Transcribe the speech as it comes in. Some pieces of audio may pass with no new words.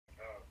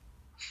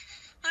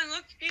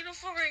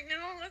beautiful right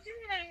now. Look at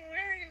what I'm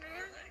wearing.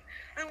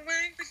 I'm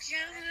wearing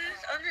pajamas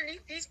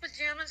underneath these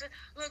pajamas.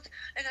 Look,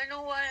 and I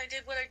know why I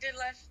did what I did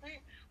last night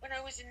when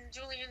I was in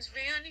Julian's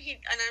van. And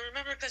I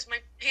remember because my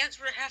pants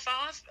were half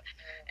off,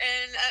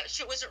 and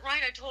shit wasn't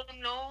right. I told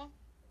him no.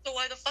 So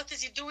why the fuck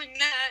is he doing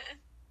that?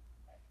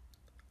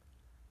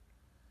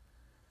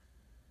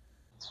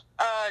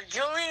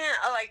 Julian,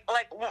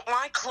 like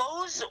my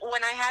clothes.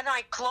 When I had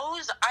my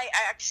clothes, I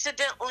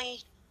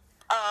accidentally,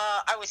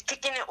 I was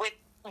kicking it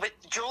with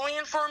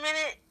Julian for a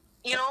minute,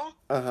 you know.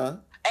 And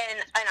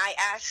I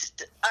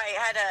asked,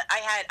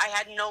 I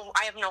have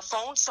no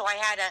phone, so I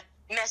had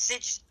to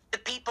message the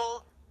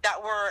people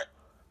that were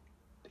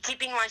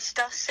keeping my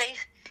stuff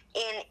safe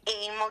in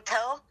a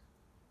motel,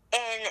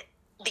 and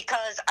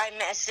because I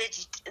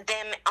messaged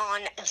them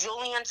on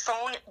Julian's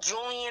phone,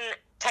 Julian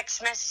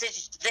text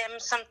messaged them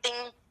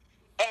something,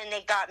 and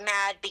they got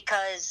mad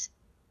because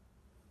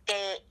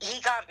they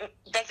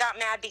got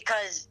mad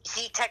because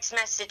he text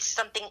messaged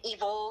something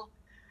evil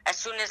as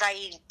soon as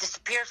I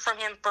disappeared from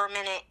him for a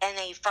minute, and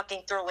they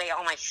fucking threw away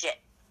all my shit.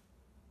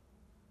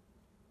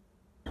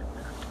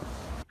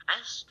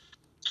 I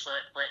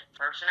split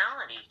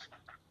personalities.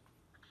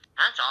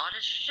 That's odd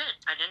as shit.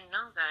 I didn't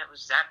know that it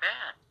was that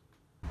bad.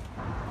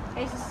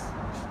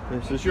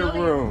 This is your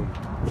room.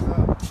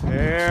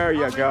 There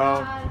you go.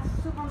 God,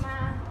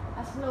 Superman.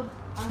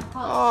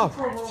 Oh,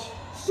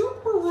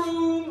 Super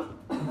room.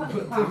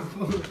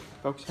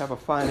 folks, have a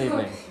fine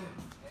evening.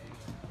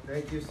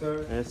 Thank you,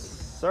 sir. Yes,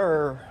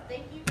 sir.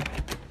 Thank you.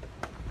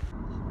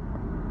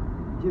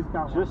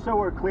 Just so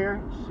we're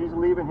clear, she's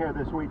leaving here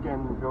this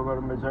weekend to go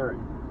to Missouri.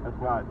 That's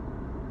not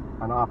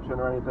an option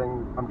or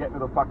anything. I'm getting her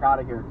the fuck out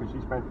of here because she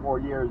spent 4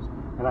 years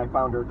and I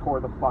found her tore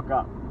the fuck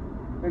up.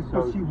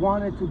 So she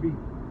wanted to be.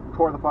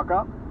 Tore the fuck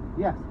up?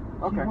 Yes.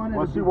 Okay.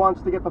 Well, she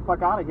wants to get the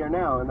fuck out of here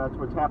now, and that's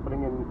what's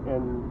happening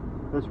in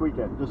this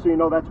weekend. Just so you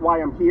know, that's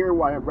why I'm here,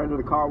 why I've rented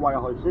the car, why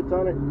all her shit's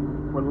on it.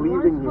 We're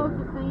leaving here. I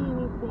wasn't supposed to say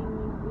anything.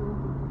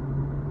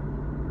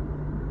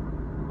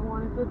 I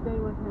want a good day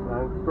with him.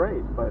 That's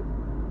great, but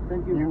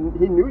Thank you.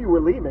 He knew you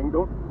were leaving.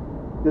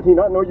 Did he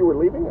not know you were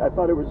leaving? I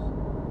thought it was.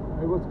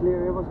 It was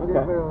clear. It was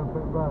clear. Okay.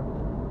 But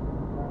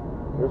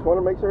Just want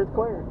to make sure it's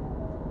clear.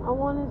 I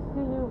want to see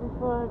you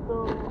before I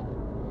go.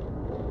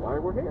 Why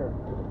we're here.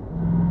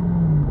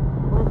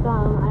 I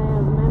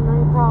have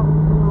memory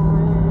problems and all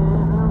that.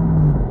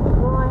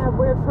 Well, I have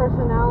weird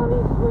personality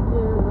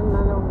switches and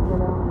I don't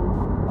get them.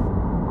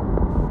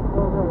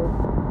 Those are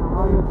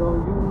how you go?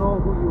 You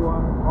know who you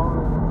are all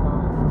the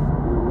time.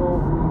 You know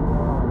who you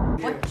are.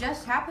 What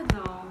just happened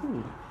though?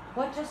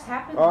 What just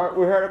happened? Alright,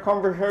 we had a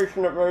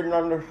conversation that made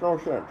no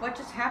sense. What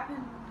just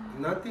happened?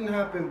 Nothing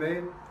happened,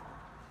 babe.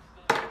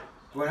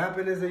 What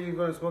happened is that you're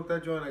gonna smoke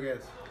that joint, I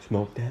guess.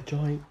 Smoke that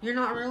joint? You're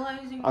not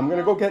realizing. I'm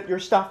gonna go get your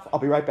stuff. I'll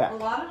be right back. A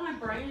lot of my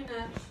brain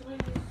actually.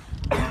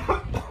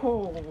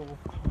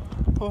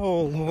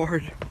 Oh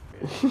Lord.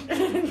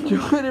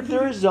 Dude, if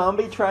there are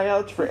zombie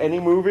tryouts for any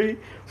movie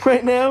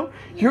right now,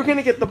 you're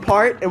gonna get the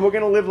part and we're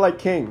gonna live like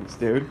kings,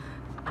 dude.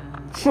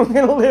 We're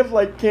gonna live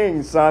like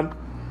kings, son.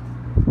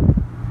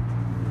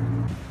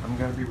 I'm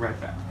gonna be right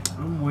back.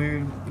 I'm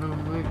weird.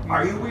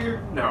 Are you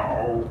weird?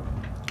 No.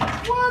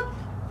 What?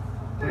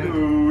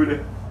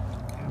 Dude.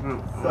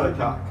 So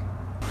talk.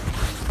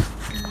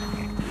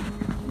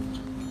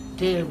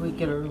 Did we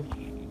get a room?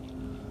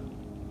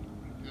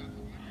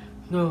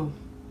 No.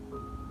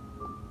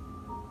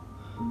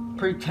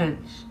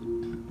 Pretense.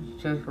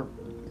 Just for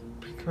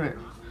pretense.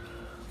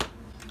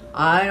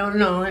 I don't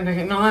know.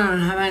 No, I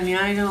don't have any.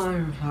 I know.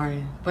 I'm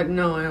sorry. But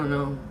no, I don't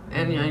know.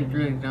 Any, I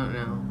really don't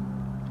know.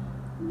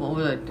 What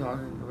was I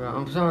talking about?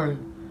 I'm sorry.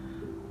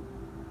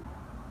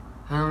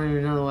 I don't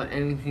even know what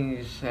anything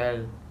you said.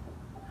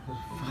 It was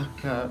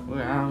fucked up. I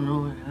don't know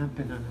what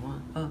happened. I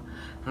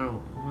don't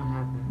know what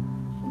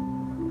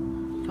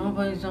happened.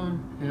 Nobody's on.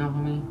 You know what I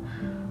mean?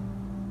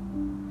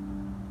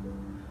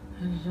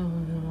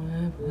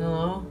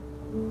 Hello?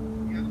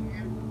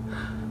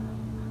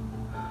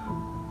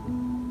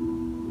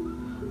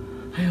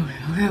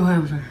 Okay, wait,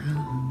 I'm sorry.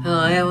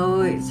 Hello, yeah,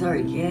 wait,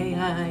 sorry, Jay,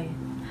 hi.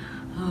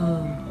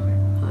 Oh,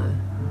 hi.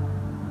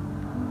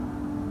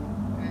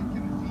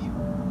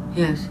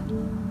 Yes.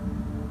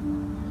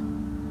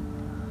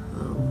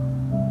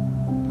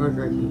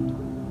 Burger King.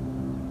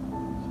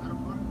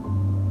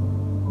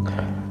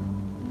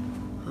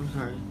 I'm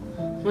sorry.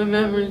 My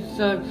memory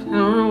sucks. I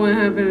don't know what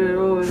happened at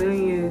all. I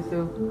don't get it, so.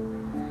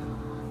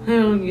 I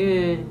don't get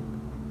it.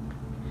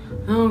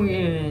 I don't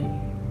get it.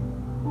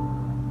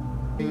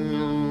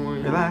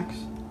 Relax.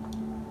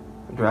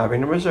 We're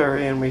driving to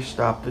Missouri and we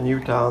stopped in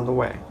Utah on the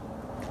way.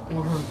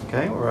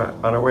 Okay, we're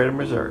on our way to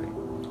Missouri.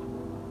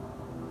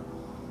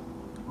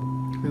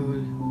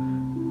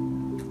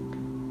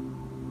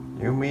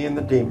 You, me, and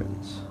the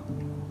demons.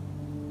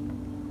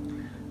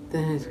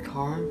 Then his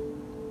car?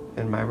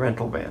 In my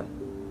rental van.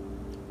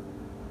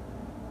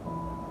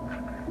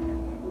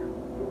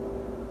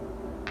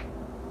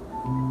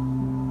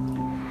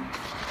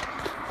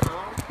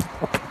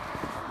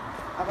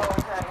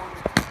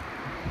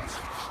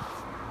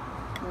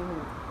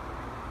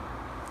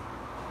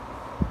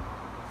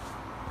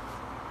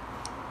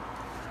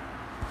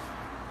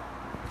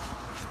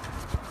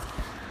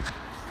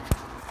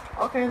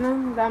 Okay,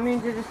 then that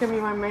means you're just gonna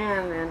be my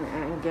man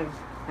and to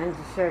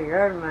share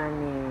your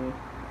money.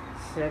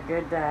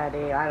 Sugar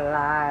daddy, I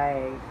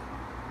like.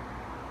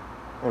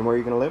 And where are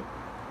you gonna live?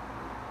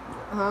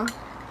 Huh?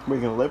 Where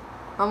are you gonna live?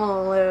 I'm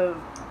gonna live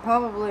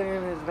probably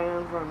in his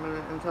van for a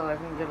minute until I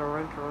can get a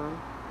rental room.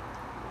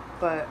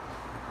 But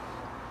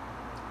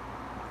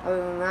other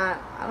than that,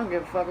 I don't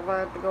give a fuck if I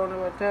have to go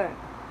into a tent.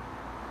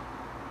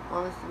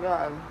 Honest to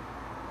God.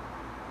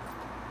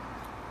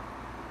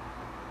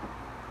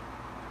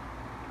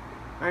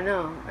 I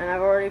know, and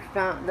I've already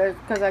found,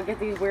 because I get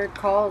these weird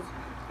calls,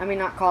 I mean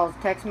not calls,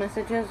 text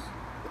messages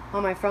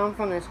on my phone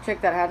from this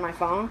chick that had my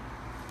phone,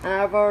 and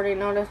I've already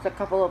noticed a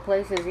couple of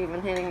places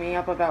even hitting me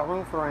up about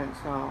room for rent,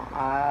 so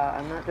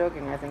I'm not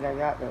joking, I think I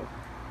got this.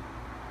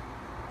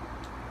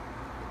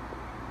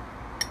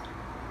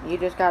 You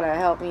just gotta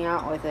help me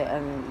out with it,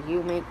 and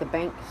you make the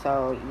bank,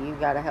 so you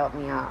gotta help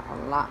me out a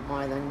lot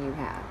more than you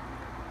have.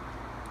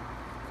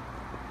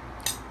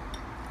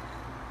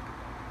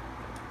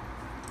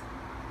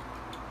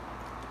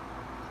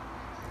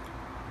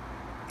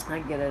 I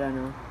get it, I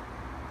know.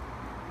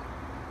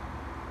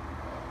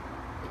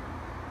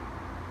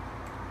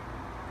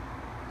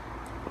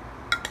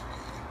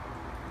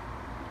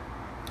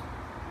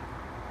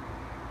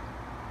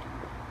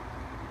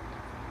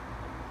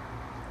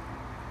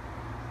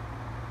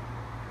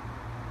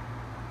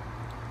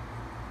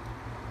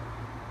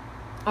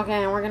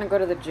 Okay, and we're gonna go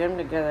to the gym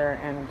together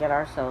and get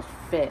ourselves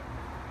fit.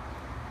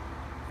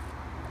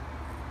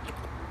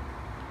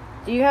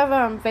 Do you have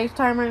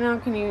FaceTime right now?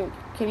 Can you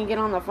get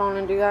on the phone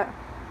and do that?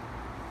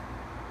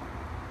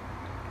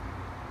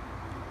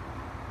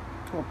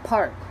 Well,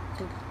 park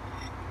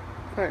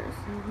first.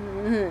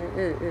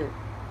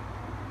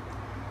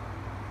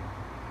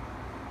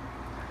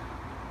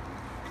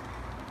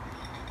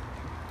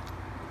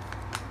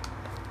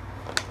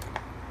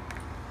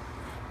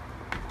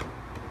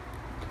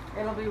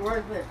 It'll be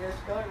worth it.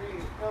 Just go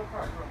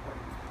park real quick.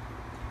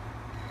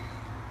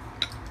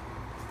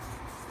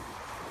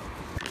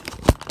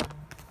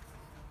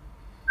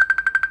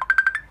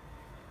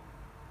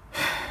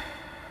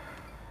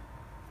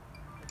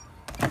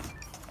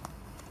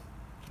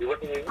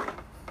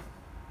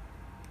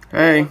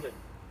 Hey.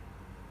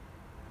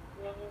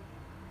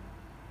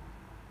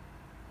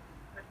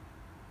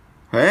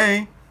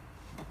 Hey.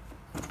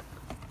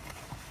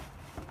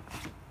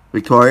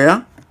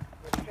 Victoria?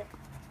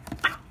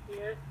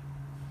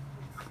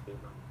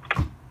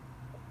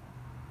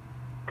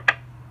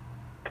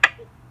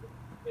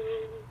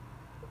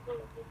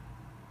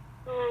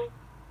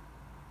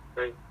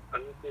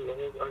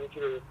 I need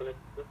you to connect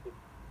with me.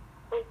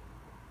 Oh,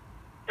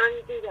 how do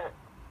you do that?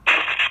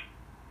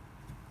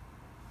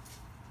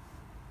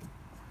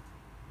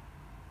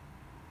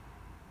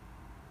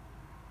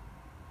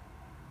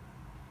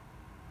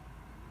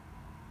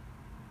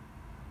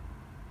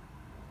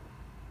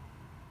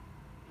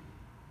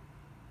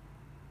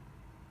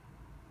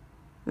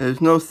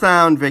 There's no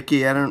sound,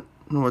 Vicky. I don't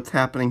know what's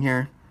happening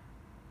here.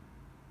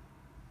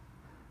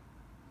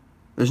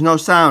 There's no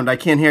sound. I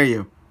can't hear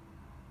you.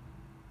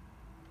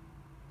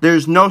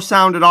 There's no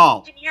sound at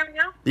all. Can you hear me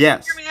now?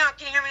 Yes. Can you hear me now?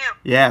 Can you hear me now?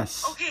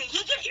 Yes. Okay, you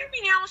can hear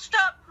me now.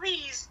 Stop,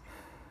 please.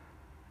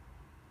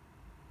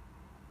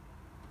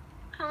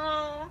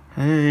 Hello.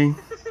 Hey.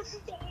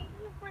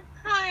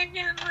 Hi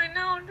again. I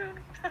know, dude.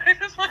 I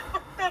just want to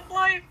fucked up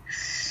life.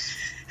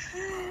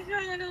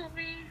 God help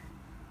me.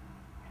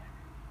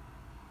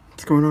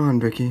 What's going on,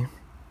 Vicky?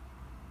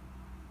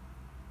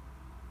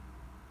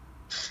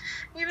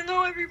 Even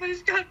though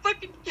everybody's got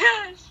fucking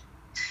cash,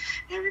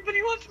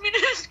 everybody wants me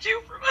to ask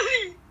you for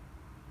money.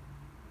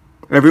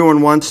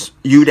 Everyone wants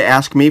you to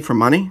ask me for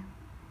money?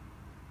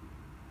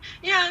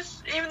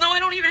 Yes, even though I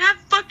don't even have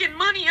fucking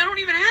money. I don't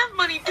even have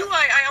money, do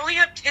I? I only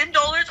have $10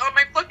 on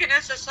my fucking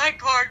SSI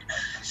card.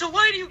 So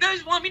why do you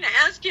guys want me to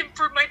ask him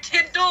for my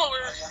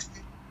 $10?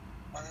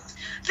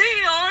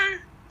 They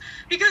are.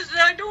 Because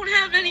I don't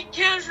have any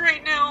cash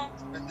right now.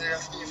 But they're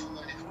asking you for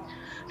money.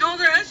 No,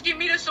 they're asking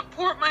me to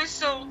support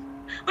myself.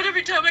 But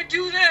every time I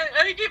do that,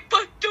 I get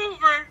fucked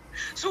over.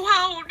 So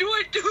how do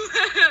I do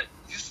that?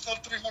 You stole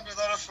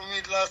 $300 from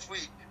me last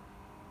week.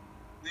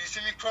 Do you see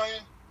me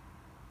crying?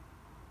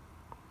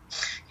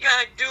 Yeah,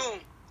 I do.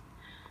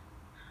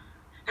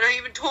 And I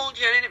even told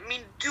you I didn't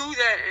mean to do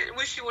that. I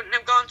wish you wouldn't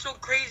have gone so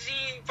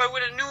crazy if I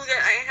would have knew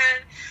that I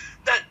had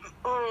that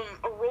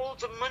a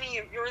rolls of money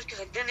of yours, because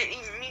I didn't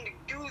even mean to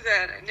do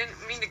that. I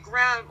didn't mean to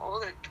grab all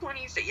the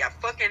 20s that you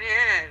fucking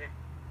had.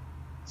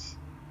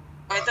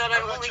 I thought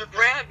I only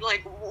grabbed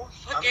like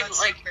fucking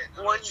like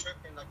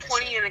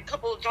 120 and a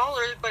couple of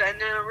dollars, but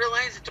then I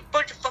realized it's a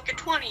bunch of fucking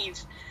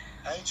 20s.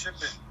 I ain't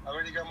tripping. I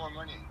already got more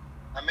money.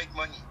 I make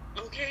money.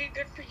 Okay,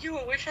 good for you.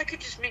 I wish I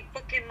could just make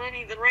fucking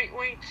money the right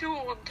way too.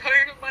 I'm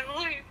tired of my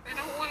life. I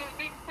don't want to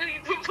make money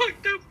the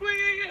fucked up way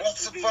I have.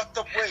 What's the fucked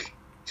up way?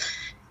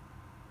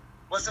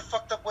 What's the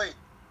fucked up way?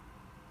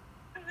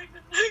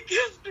 I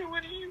guess do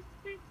what you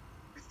think.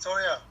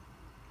 Victoria,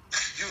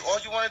 all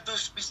you want to do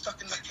is be stuck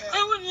in the can.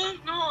 I would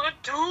love, no, I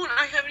don't.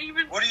 I haven't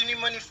even. What do you need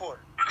money for?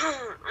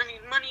 I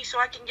need money so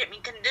I can get me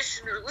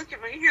conditioner. Look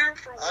at my hair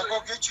for what? I'll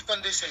go get you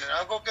conditioner.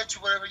 I'll go get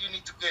you whatever you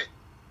need to get.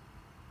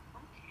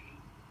 Okay.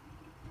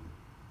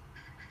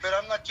 But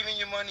I'm not giving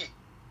you money.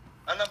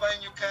 I'm not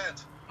buying you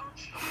cans.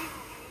 Okay.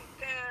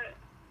 That.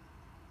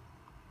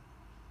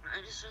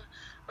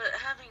 But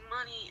having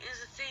money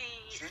is a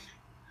thing. See? There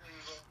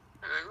you go.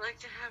 And I like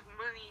to have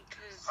money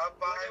because I'll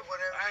buy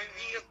whatever I you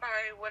need need. to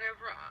buy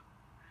whatever.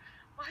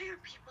 Why are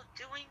people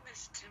doing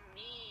this to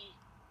me?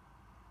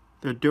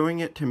 They're doing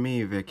it to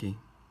me, Vicky.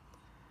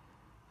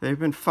 They've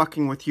been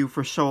fucking with you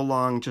for so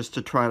long just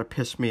to try to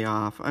piss me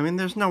off. I mean,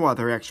 there's no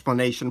other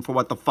explanation for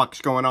what the fuck's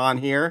going on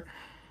here.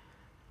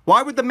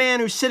 Why would the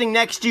man who's sitting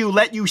next to you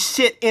let you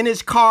sit in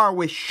his car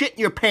with shit in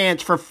your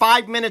pants for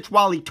 5 minutes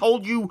while he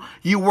told you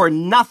you were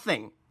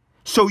nothing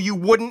so you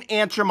wouldn't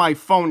answer my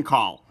phone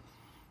call?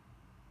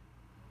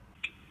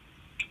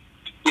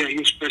 Yeah,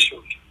 you're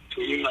special.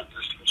 So you're not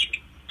that special.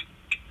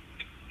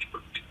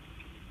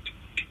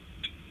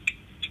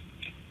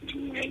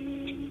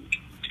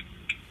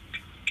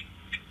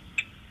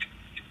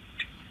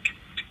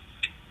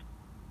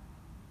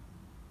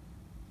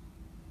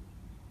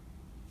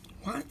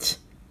 What?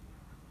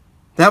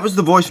 That was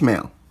the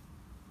voicemail.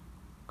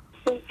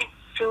 So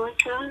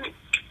what's on it?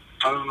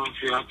 I don't know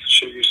if you have to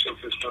show yourself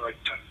and stuff like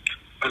that.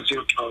 That's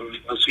your problem.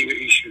 That's your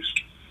issues.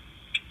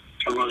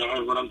 And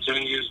what I'm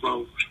telling you is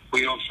what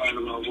we all fight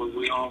about, what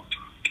we all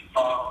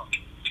are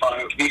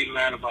being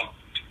mad about.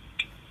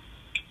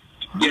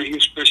 Yeah, you're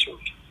special.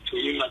 So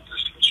you're not that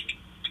special.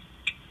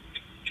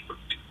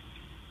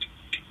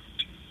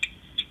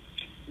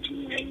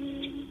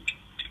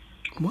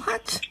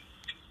 What?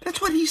 That's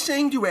what he's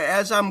saying to her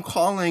as I'm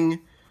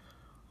calling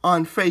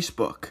on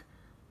Facebook.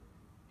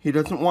 He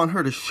doesn't want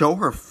her to show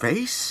her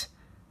face?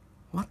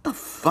 What the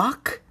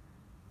fuck?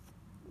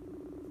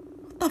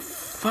 What the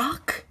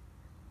fuck?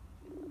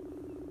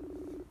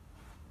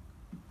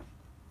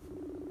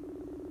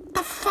 What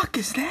the fuck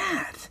is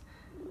that?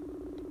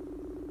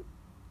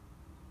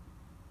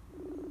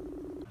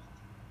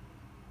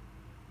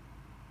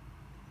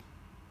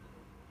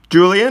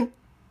 Julian?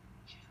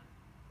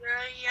 Yeah,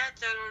 he had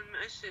that on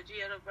message.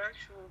 He had a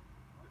virtual.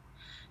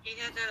 He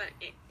had that.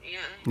 Yeah.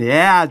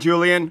 Yeah,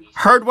 Julian.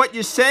 Heard what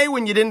you say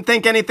when you didn't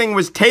think anything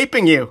was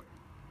taping you.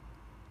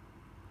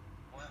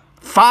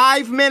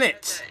 5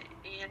 minutes.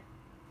 Yeah.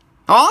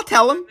 Oh, I'll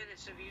tell him.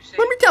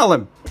 Let me tell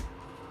him.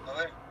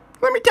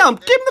 Let me tell him.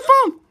 Give him the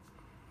phone.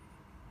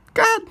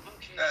 Go ahead.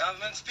 Okay.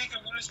 I'm on speaker.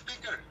 I'm on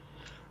speaker.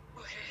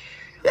 Okay.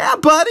 Yeah,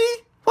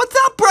 buddy. What's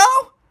up,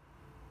 bro?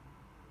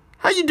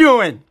 How you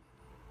doing?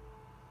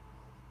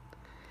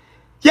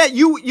 Yeah,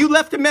 you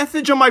left a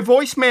message on my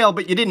voicemail,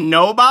 but you didn't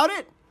know about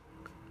it?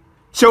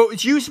 So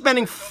it's you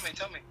spending...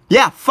 Tell me.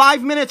 Yeah,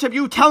 5 minutes of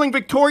you telling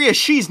Victoria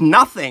she's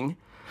nothing,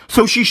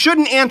 so she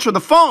shouldn't answer the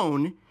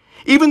phone,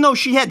 even though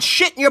she had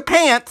shit in your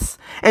pants,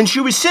 and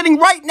she was sitting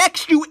right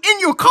next to you in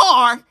your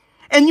car,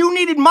 and you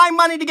needed my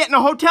money to get in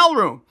a hotel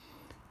room.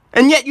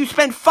 And yet you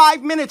spent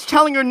 5 minutes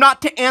telling her not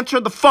to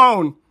answer the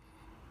phone.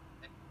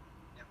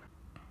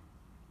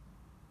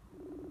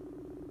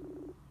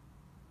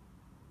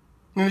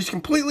 And he's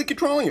completely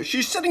controlling her.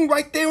 She's sitting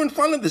right there in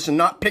front of this and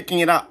not picking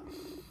it up.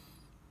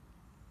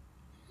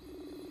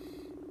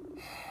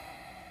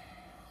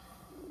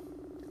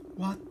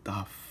 What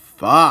the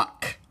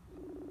fuck?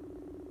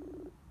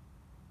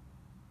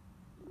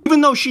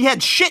 Even though she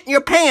had shit in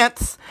your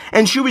pants,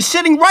 and she was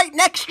sitting right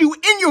next to you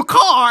in your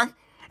car,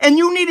 and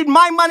you needed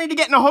my money to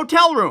get in a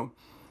hotel room.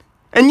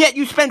 And yet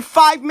you spent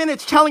 5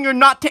 minutes telling her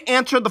not to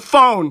answer the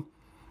phone.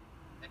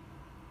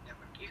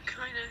 You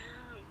kind of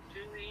have,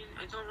 Julian.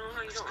 I don't know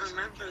how you don't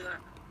remember that.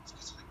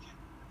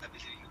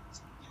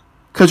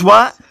 'Cause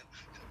what?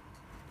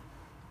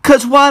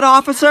 'Cause what,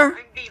 officer?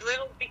 I'm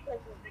belittled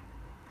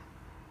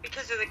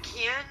because of the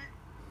can.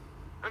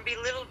 I'm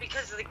belittled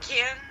because of the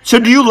can. So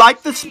do you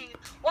like this?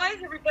 Why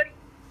is everybody...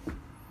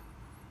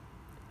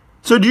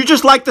 So do you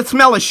just like the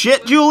smell of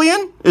shit,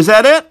 Julian? Is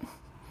that it?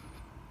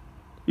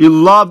 You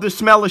love the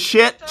smell of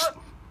shit?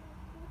 Stop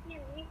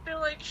making me feel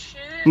like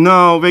shit.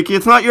 No, Vicky,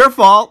 it's not your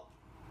fault.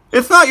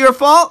 It's not your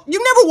fault.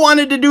 You never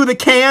wanted to do the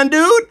can,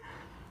 dude.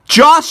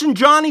 Josh and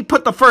Johnny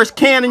put the first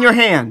can in your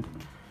hand.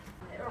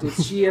 Did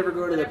she ever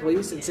go to the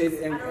police and say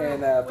and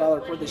file a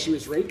report that she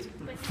was raped?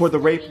 For the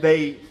rape,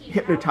 they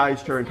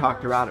hypnotized her and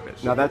talked her out of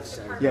it. Now that's,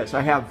 yes,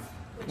 I have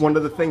one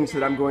of the things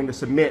that I'm going to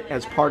submit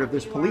as part of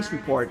this police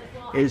report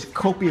is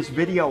copious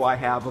video I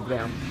have of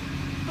them.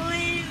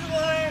 Please,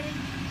 Lord.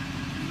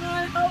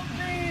 Lord, help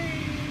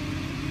me.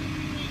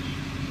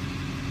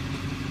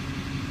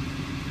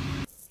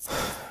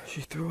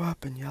 She threw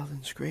up and yelled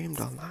and screamed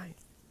all night.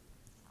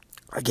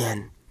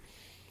 Again.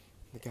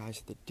 The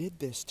guys that did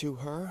this to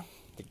her,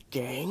 the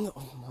gang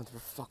of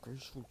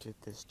motherfuckers who did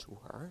this to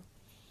her.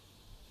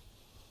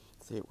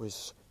 It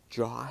was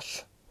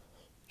Josh,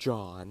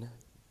 John,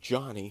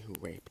 Johnny who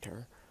raped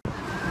her.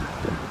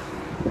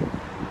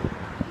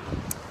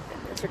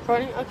 It's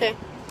recording? Okay.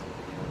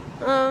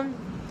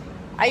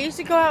 I used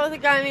to go out with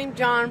a guy named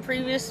John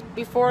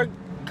before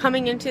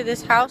coming into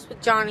this house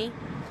with Johnny.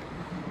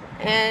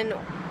 And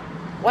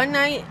one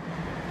night,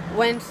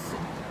 when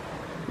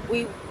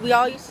we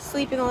all used to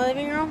sleep in the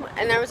living room,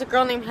 and there was a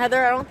girl named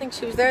Heather. I don't think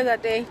she was there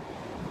that day,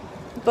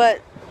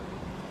 but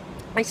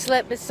I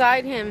slept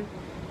beside him.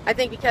 I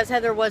think because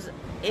Heather was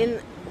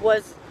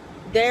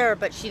there,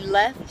 but she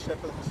left. You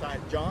slept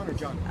beside John or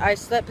Johnny? I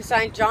slept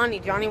beside Johnny.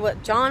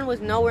 John was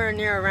nowhere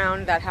near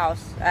around that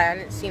house. I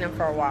hadn't seen him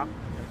for a while.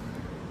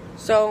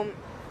 So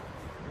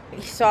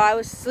I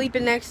was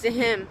sleeping next to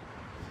him,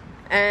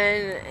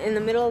 and in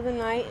the middle of the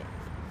night,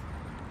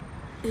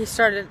 he was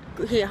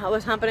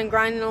humping and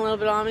grinding a little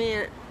bit on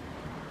me,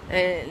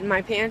 and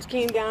my pants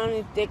came down,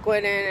 his dick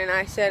went in, and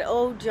I said,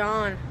 "Oh,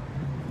 John,"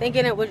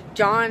 thinking it was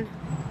John.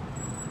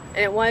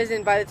 And it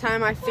wasn't. By the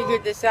time I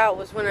figured this out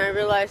was when I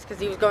realized,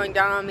 because he was going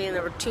down on me and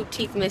there were 2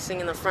 teeth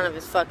missing in the front of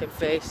his fucking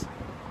face.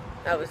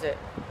 That was it.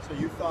 So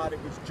you thought it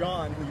was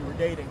John who you were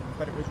dating,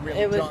 but it was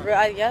really John?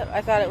 Yep,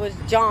 I thought it was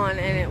John,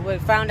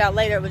 and found out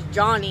later it was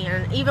Johnny.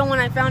 And even when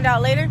I found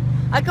out later,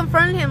 I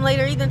confronted him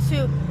later even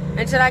too,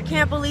 and said, "I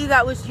can't believe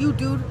that was you,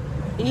 dude.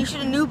 And you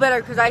should have knew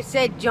better, because I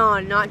said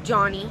John, not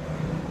Johnny."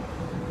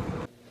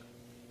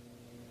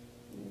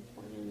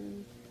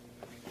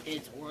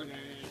 It's working.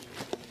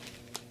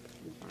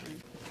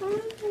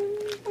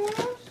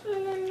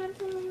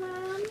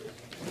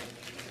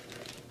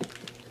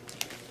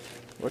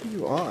 What are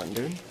you on,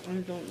 dude? I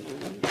don't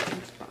know.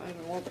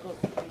 I woke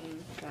up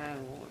being sad.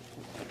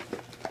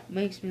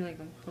 Makes me like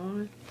I'm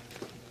hot.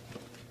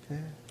 Yeah.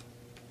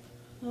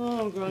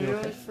 Oh,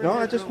 God. No,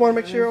 I just want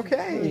to make sure you're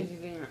okay.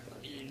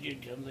 You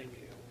don't think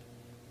you.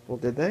 Well,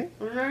 did they?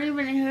 I'm not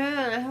even here.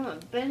 I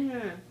haven't been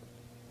here.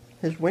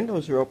 His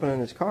windows are open in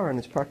his car and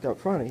it's parked out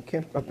front. He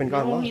can't up and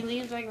gone long. He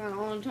leaves like that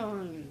all the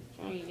time.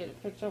 So he gets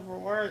picked up for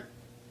work.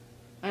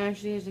 I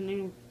actually has a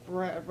new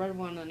red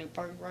one and he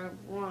parks right up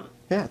front.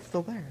 Yeah, it's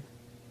still there.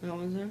 That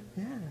was there?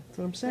 Yeah, that's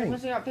what I'm He saying.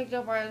 must have got picked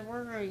up by his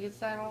worker. He gets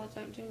that all the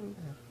time too.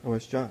 Yeah. Oh,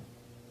 it's John.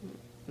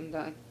 And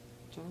that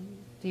John,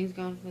 he's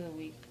gone for the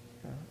week.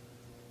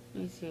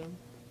 Yeah. Me too.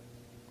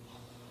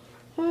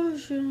 Oh,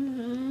 shit.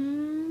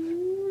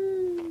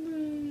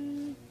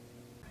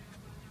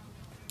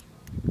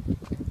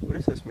 What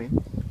does this mean?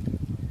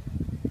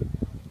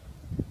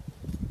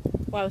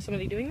 Why was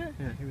somebody doing that?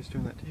 Yeah, he was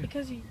doing that to you.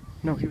 Because he...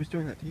 No, he was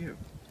doing that to you.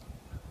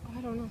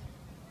 I don't know.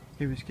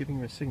 He was giving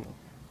you a signal.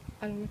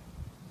 I don't know.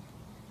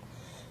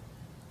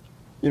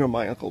 You know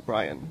my Uncle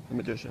Brian, the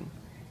magician.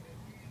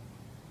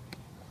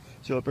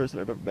 He's the only person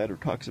I've ever met who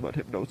talks about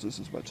hypnosis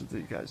as much as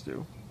these guys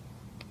do.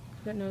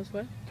 That knows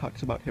what?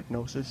 Talks about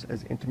hypnosis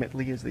as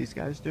intimately as these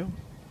guys do.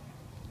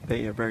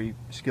 They are very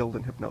skilled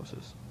in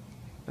hypnosis.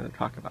 And they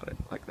talk about it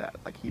like that,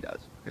 like he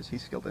does, because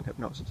he's skilled in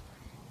hypnosis.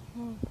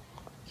 Oh.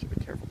 So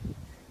be careful.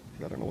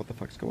 I don't know what the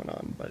fuck's going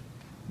on, but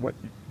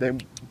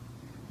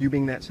you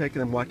being that sick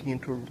and then walking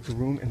into a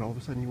room and all of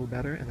a sudden you were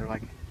better, and they're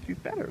like, she's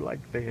better, like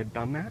they had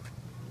done that.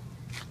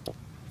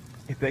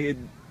 If they had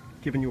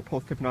given you a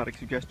post-hypnotic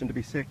suggestion to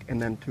be sick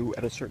and then to,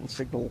 at a certain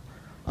signal,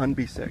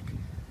 unbe sick,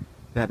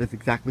 that is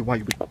exactly why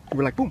you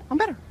were like, boom, I'm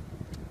better.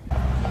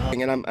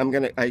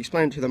 And I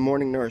explained it to the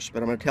morning nurse,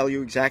 but I'm gonna tell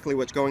you exactly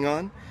what's going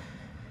on.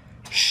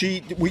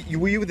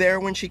 Were you there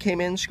when she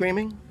came in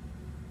screaming?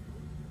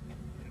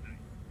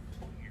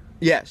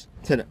 Yes,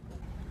 tonight.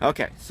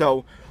 Okay,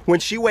 so when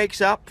she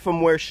wakes up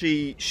from where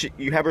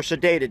you have her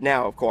sedated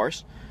now, of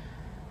course.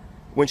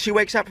 When she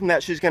wakes up from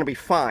that, she's going to be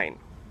fine.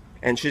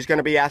 And she's going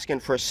to be asking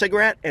for a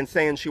cigarette and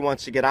saying she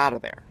wants to get out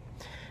of there.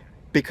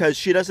 Because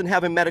she doesn't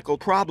have a medical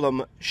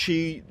problem.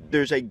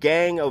 There's a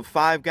gang of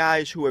 5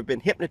 guys who have been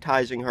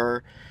hypnotizing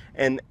her,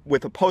 and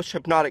with a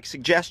post-hypnotic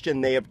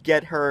suggestion, they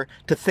get her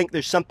to think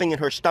there's something in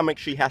her stomach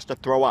she has to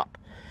throw up.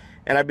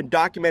 And I've been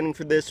documenting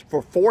for this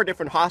for 4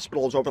 different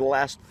hospitals over the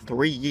last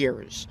 3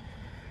 years.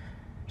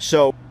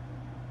 So...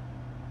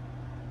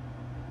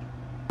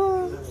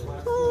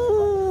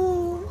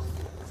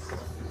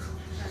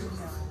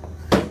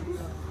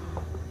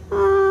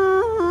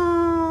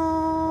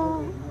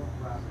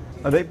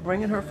 Are they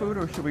bringing her food,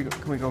 or can we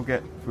go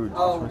get food?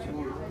 Oh,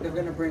 they're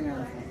gonna bring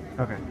her.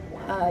 Okay.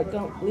 I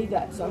don't believe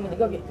that, so I'm gonna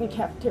go get me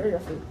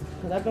cafeteria food,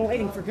 because I've been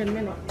waiting for a good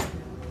minute.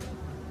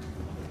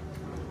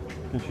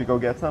 Can she go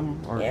get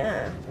some? Or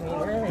Yeah, I mean,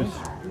 really.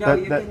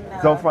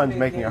 Zofran's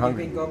making her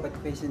hungry. You can go, but the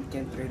patient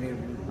can't really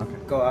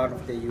go out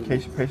of the unit.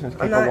 Patients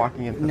can't go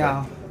walking into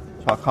No.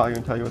 So I'll call you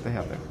and tell you what they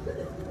have there.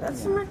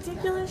 That's some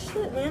ridiculous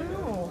shit, man.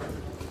 No.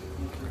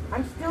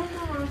 I'm still in the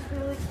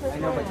hospital. I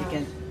know, but you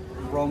can't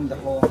roam the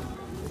whole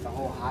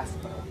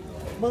hospital.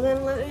 Well,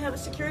 then let me have a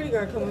security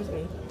guard come with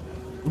me.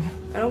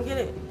 I don't get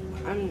it.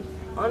 I'm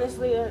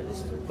honestly,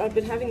 I've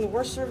been having the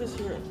worst service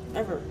here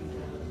ever.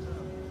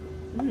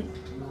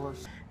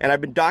 And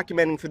I've been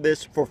documenting for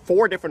this for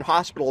 4 different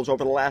hospitals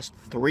over the last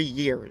 3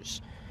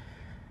 years.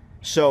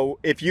 So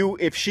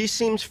if she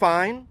seems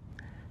fine,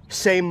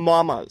 say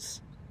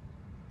mamas.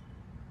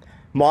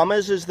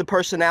 Mamas is the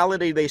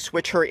personality they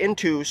switch her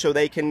into so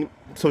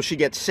she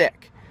gets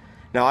sick.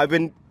 Now I've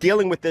been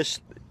dealing with this.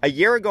 A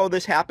year ago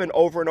this happened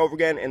over and over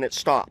again and it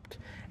stopped.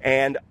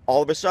 And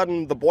all of a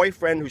sudden the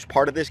boyfriend, who's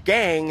part of this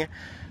gang,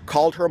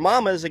 called her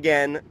mamas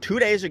again 2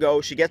 days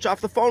ago. She gets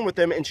off the phone with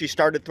him and she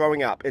started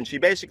throwing up. And she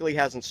basically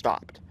hasn't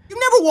stopped. You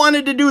never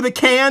wanted to do the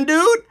can,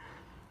 dude?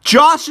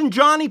 Josh and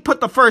Johnny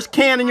put the first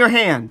can in your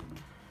hand.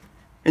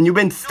 And you've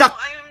been stuck. No,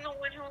 I am the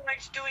one who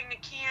likes doing the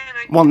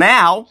can. Well,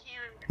 now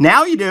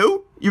you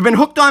do. You've been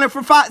hooked on it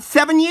for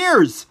 7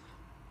 years.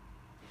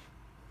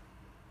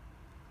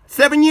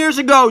 7 years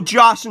ago,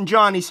 Josh and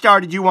Johnny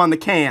started you on the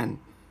can.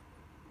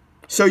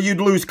 So you'd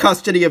lose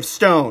custody of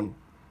Stone.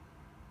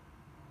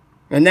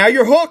 And now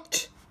you're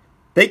hooked.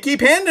 They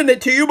keep handing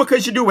it to you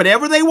because you do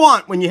whatever they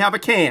want when you have a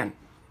can.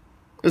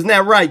 Isn't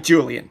that right,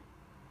 Julian?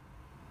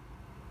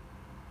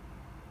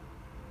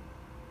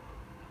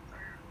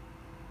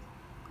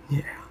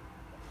 Yeah.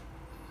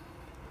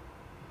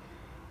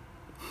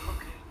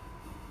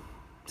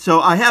 So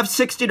I have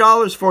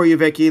 $60 for you,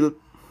 Vicky. Okay.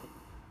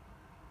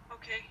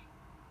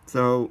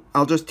 So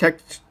I'll just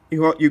text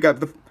you. You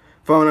got the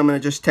phone. I'm going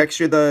to just text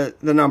you the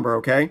number,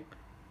 okay? Okay.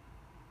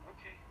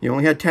 You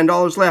only had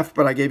 $10 left,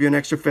 but I gave you an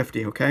extra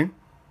 $50, okay?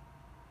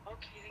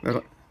 Okay, thank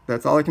you.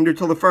 That's all I can do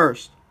till the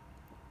 1st.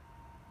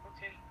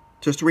 Okay.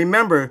 Just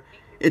remember,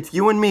 it's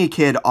you and me,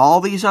 kid.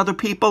 All these other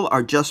people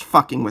are just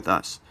fucking with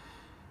us.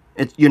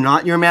 You're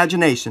not your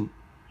imagination.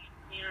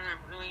 Yeah,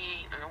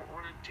 I don't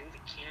want to do the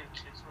can.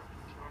 It's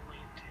not my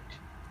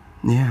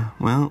intention. Yeah,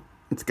 well,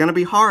 it's going to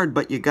be hard,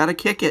 but you got to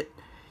kick it.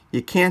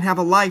 You can't have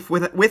a life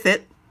with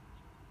it.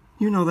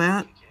 You know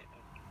that.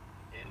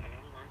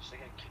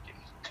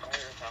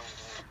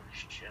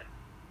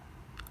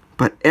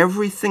 But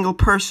every single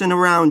person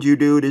around you,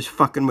 dude, is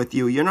fucking with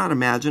you. You're not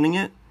imagining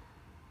it.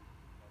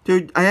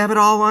 Dude, I have it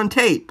all on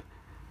tape.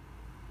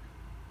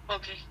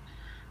 Okay.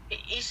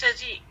 He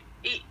says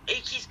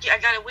I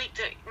gotta wait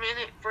a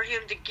minute for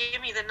him to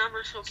give me the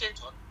number so he can...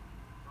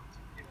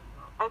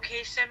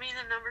 Okay, send me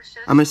the number.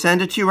 I'm gonna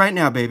send it to you right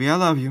now, baby. I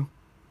love you.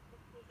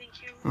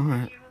 Thank you.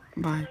 Alright.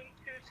 Bye.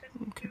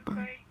 Okay,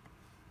 bye.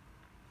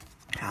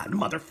 God,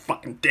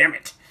 motherfucking damn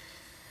it.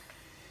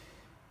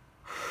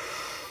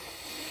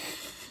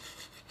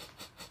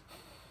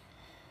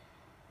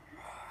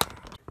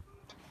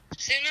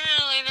 Sooner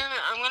or later,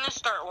 I'm gonna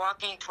start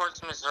walking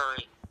towards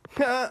Missouri.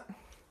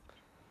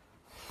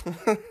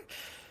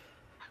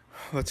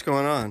 What's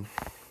going on?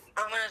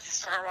 I'm gonna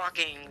start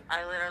walking.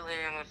 I literally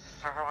am gonna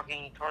start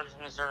walking towards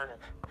Missouri.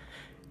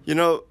 You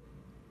know,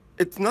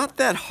 it's not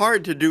that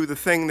hard to do the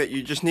thing that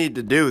you just need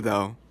to do,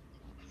 though.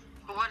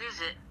 What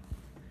is it?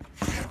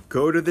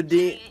 Go to the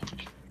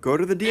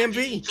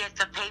DMV. Get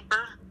the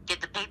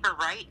paper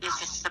right. It's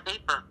just the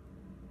paper.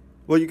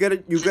 Well, you gotta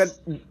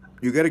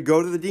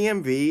go to the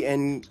DMV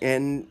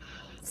and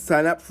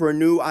sign up for a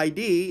new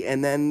ID,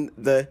 and then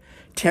the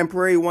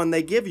temporary one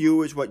they give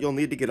you is what you'll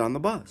need to get on the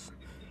bus.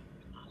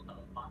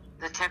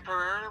 The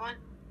temporary one?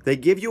 They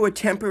give you a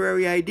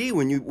temporary ID.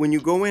 When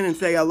you go in and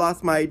say, I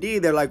lost my ID,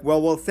 they're like,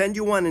 well, we'll send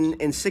you one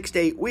in 6 to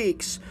 8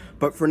 weeks,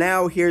 but for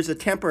now, here's a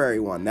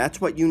temporary one.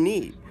 That's what you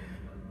need.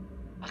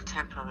 A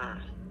temporary.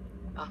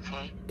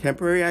 Okay.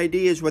 Temporary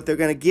ID is what they're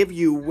going to give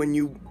you when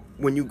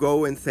you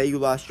go and say you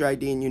lost your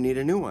ID and you need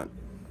a new one.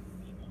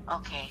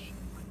 Okay.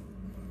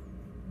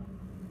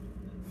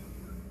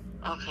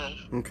 Okay.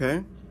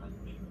 Okay?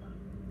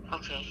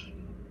 Okay.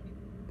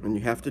 And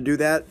you have to do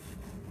that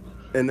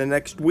in the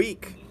next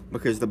week,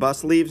 because the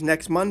bus leaves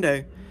next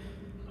Monday.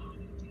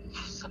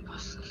 The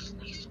bus leaves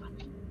next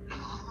Monday.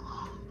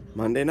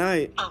 Monday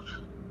night. Oh.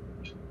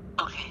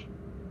 Okay.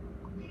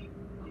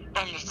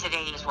 And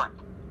today is what?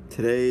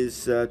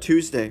 Today's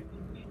Tuesday.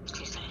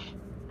 Tuesday.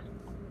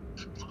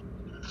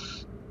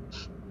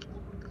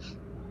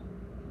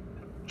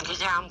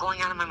 Because I'm going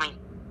out of my mind.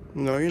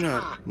 No, you're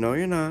not. No,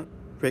 you're not.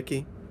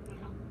 Ricky.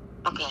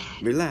 Okay.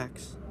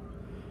 Relax.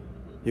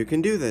 You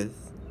can do this.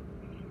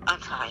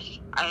 I'm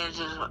sorry.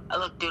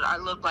 Look, dude, I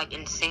look like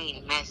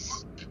insane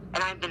mess.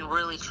 And I've been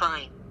really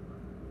trying.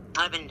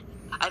 I've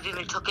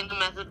even taken the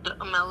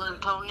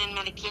melatonin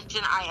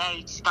medication.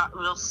 I just got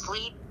real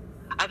sleep.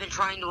 I've been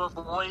trying to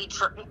avoid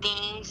certain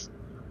things.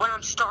 When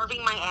I'm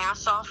starving my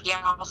ass off,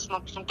 yeah, I'll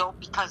smoke some dope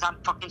because I'm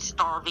fucking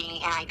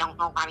starving and I don't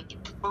know how to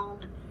get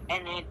food.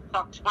 And it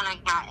sucks when I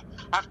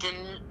have to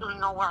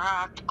know where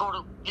I have to go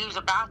to use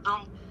a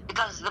bathroom,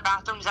 because the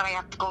bathrooms that I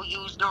have to go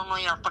use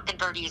normally are fucking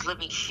dirty as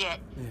living shit.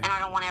 Yeah. And I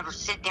don't want to ever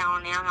sit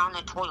down there on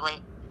the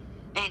toilet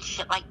and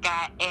shit like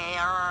that.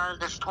 Or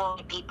there's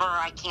toilet paper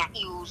I can't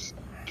use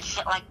and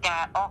shit like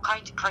that. All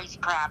kinds of crazy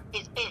crap.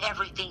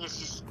 Everything is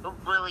just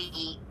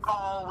really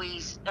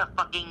always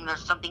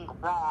there's something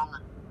wrong.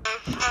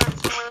 Some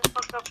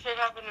fucked up shit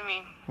happened to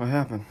me. What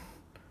happened?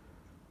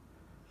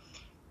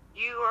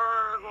 You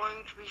are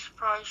going to be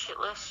surprised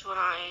shitless when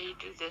I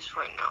do this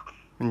right now.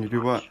 When you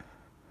do what?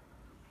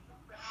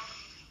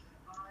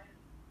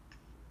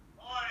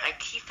 My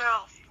teeth are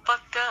all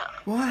fucked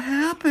up. What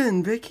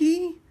happened,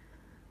 Vicky?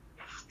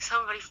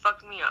 Somebody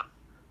fucked me up.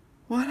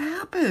 What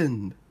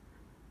happened?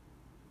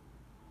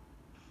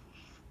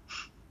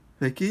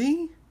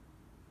 Vicky?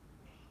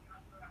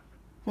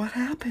 What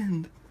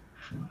happened?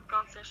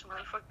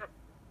 Somebody fucked up.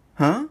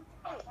 Huh?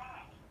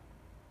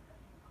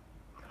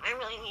 I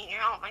really need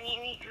your help. I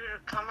need you to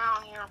come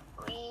out here,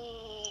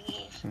 please.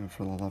 Oh,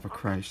 for the love of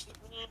Christ.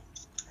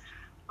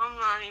 I'm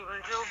not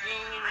even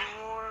joking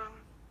anymore.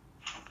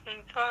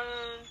 And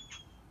Tyler,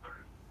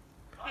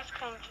 please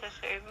come to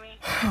save me.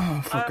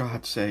 Oh, for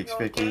God's sakes,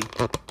 Vicky.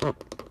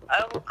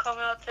 I will come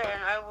out there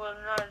and I will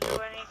not do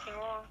anything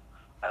wrong.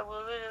 I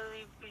will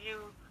literally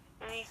do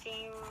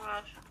anything you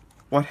ask.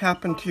 What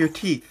happened to your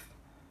teeth?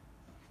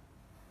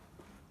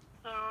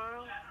 I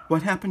don't know.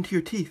 What happened to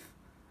your teeth?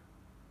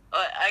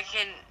 I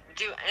can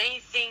do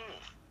anything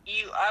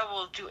I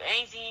will do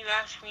anything you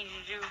ask me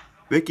to do.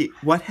 Vicky,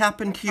 what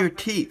happened to your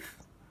teeth?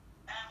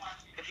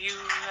 If you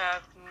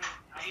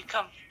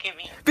come get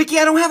me. Vicky,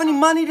 I don't have any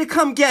money to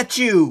come get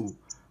you.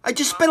 I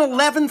just spent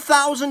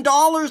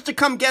 $11,000 to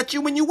come get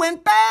you when you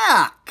went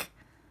back.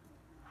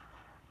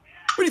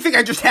 What do you think,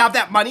 I just have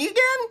that money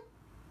again?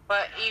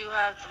 But you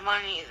have the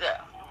money,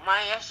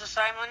 my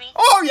SSI money?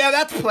 Oh, yeah,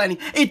 that's plenty.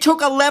 It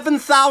took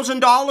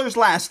 $11,000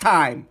 last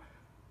time.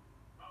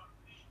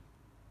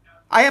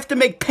 I have to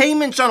make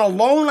payments on a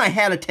loan I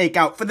had to take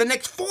out for the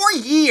next 4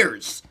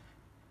 years.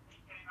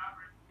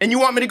 And you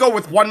want me to go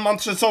with 1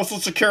 month of Social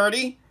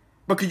Security?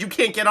 Because you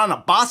can't get on a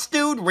bus,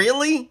 dude?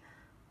 Really?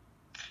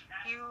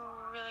 You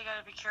really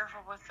gotta be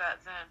careful with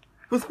that then.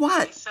 With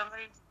what? Is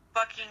somebody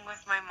fucking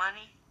with my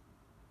money?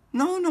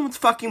 No, no one's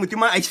fucking with your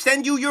money. I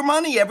send you your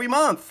money every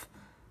month.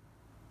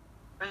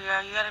 But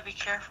yeah, you gotta be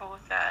careful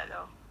with that,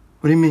 though.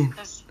 What do you mean?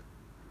 Because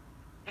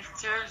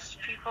if there's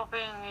people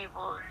being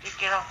able to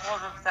get a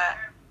hold of that,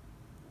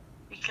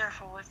 be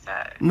careful with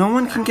that. No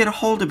one can get a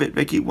hold of it,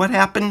 Vicky. What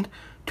happened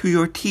to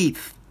your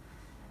teeth?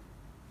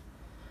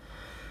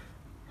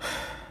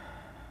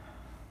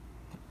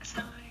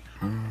 Somebody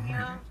fucked me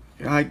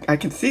up. I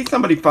can see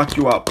somebody fucked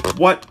you up.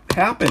 What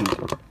happened? It's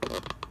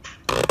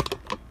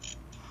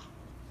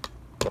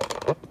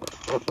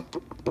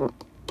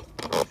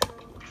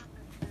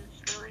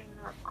really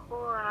not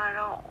cool, and I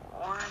don't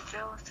want to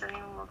deal with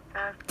anyone with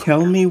that.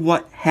 Tell me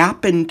what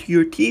happened to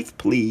your teeth,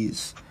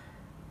 please.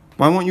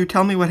 Why won't you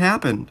tell me what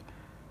happened?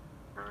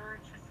 I really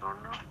just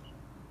don't know.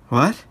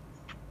 What?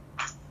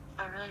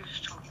 I really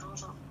just don't know,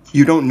 though.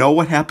 You don't know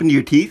what happened to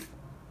your teeth?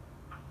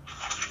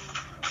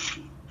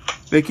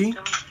 Vicky?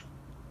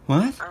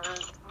 What?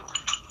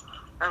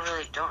 I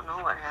really don't know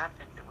what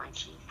happened to my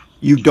teeth.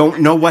 You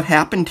don't know what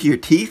happened to your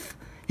teeth?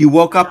 You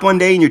woke up one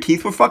day and your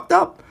teeth were fucked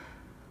up?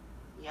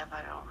 Yeah,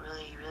 but I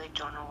really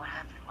don't know what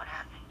happened. What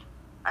happened?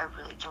 I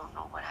really don't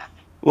know what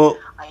happened. Well,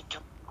 I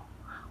don't know.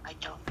 I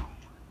don't know.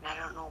 And I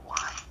don't know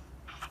why.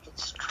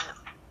 It's true.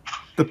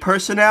 the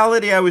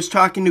personality I was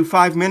talking to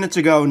 5 minutes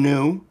ago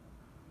knew.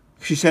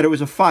 She said it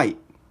was a fight.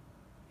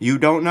 You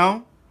don't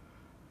know?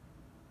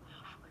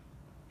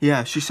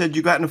 Yeah, she said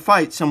you got in a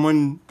fight.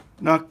 Someone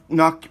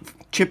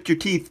chipped your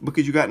teeth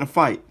because you got in a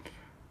fight.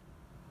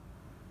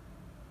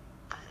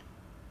 I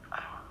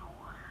don't know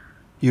where.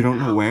 You don't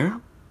know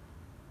where?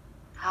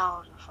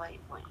 How the fight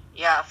went.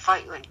 Yeah, a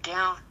fight went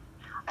down.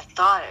 I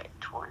thought it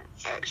went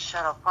at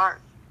Shuttle Park.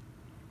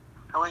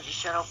 I went to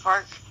Shuttle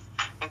Park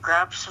and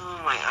grabbed some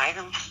of my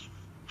items,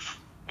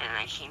 and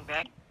I came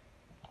back.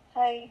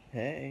 Hi,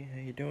 Hey,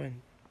 how you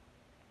doing?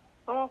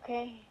 I'm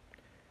okay.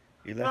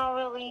 You left? Not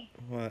really.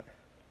 What?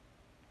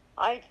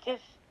 I'm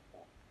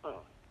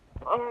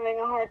having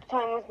a hard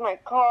time with my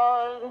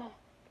card.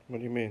 What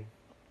do you mean?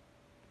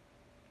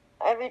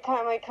 Every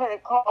time I try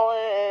to call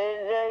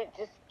it, I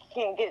just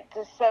can't get it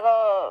to set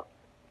up.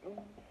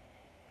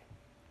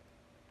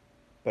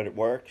 But it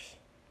works?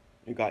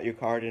 You got your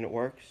card and it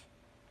works?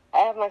 I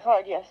have my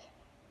card, yes.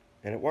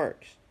 And it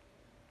works?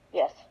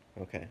 Yes.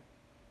 Okay.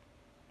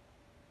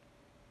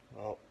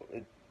 Well,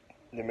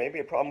 there may be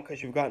a problem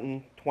because you've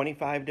gotten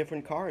 25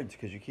 different cards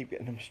because you keep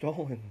getting them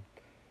stolen.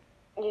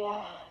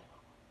 Yeah.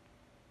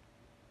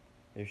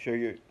 You sure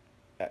you're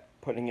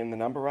putting in the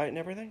number right and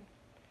everything?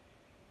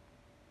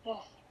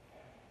 Yes.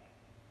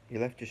 You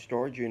left your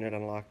storage unit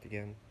unlocked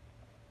again.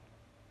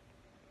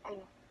 I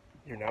know.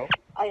 You know?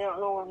 I don't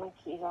know where my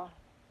keys are.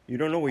 You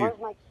don't know where Where's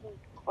my key?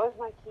 Where's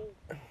my key? Oh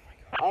my God.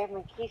 I have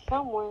my key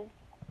somewhere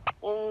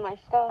in my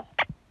stuff.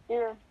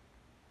 Here.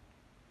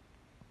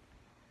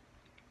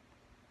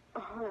 I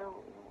don't know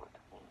what's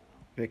going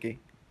on. Vicky,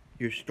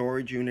 your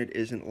storage unit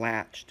isn't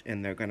latched,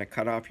 and they're going to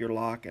cut off your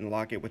lock and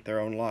lock it with their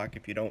own lock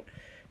if you don't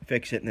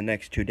fix it in the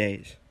next 2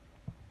 days.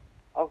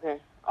 Okay,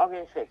 I'll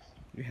get it fixed.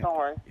 Don't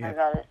worry, I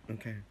got it.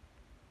 Okay.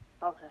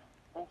 Okay,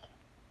 thank you.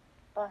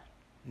 Bye.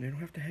 You don't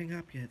have to hang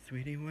up yet,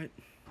 sweetie.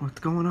 What's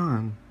going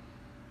on?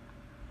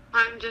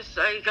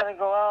 I gotta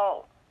go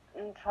out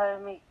and try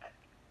to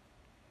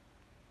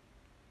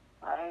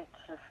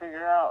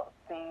figure out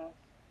things.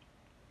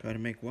 Try to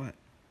make what?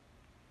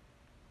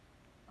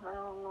 I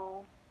don't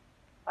know.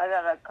 I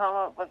gotta come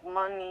up with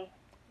money.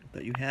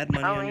 That you had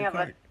money on your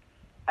card.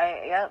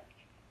 Yep,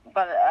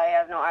 but I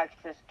have no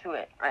access to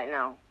it right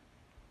now.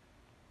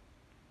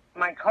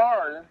 My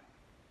card,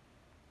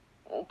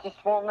 it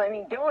just won't let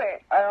me do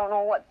it. I don't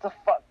know what the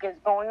fuck is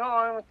going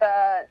on with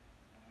that.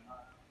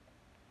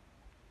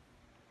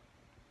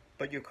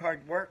 But your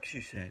card works,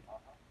 you said.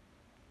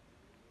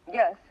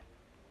 Yes.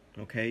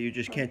 Okay, you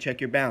just can't check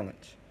your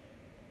balance.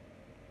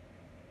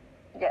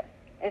 Yes.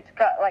 It's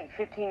got like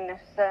 15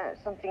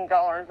 something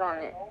dollars on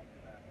it.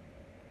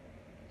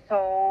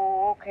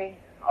 So, okay.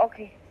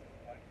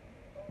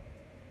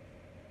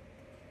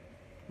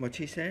 What's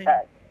he saying?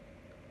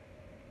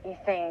 He's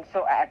saying,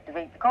 so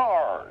activate the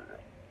card.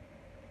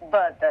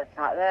 But that's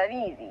not that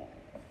easy.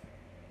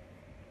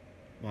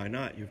 Why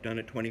not? You've done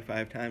it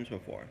 25 times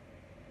before.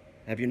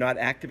 Have you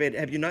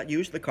not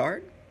used the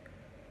card?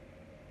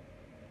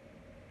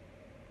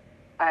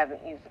 I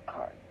haven't used the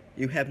card.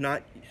 You have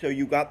not, so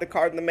you got the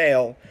card in the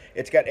mail,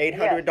 it's got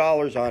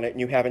 $800 on it, and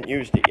you haven't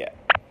used it yet.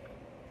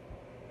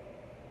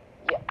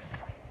 Yeah.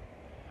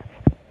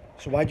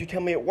 So why'd you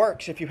tell me it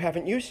works if you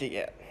haven't used it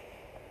yet?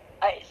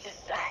 I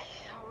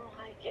don't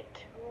like it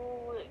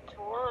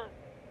to work.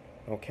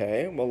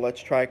 Okay, well,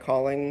 let's try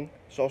calling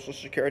Social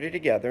Security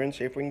together and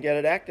see if we can get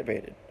it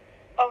activated.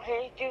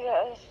 Okay, do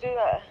that. Let's do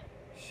that.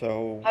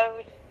 So,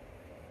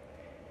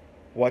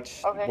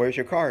 Okay. Where's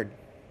your card?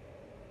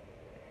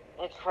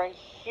 It's right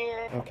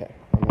here. Okay,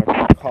 I'm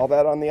going to call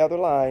that on the other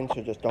line,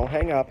 so just don't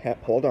hang up.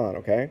 Hold on,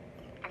 okay?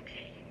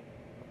 Okay.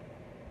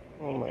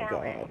 Oh my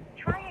God.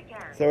 Try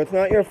again. So it's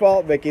not your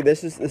fault, Vicky.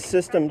 This is the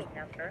system.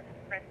 Number,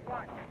 press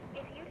 1.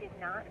 If you did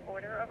not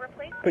order a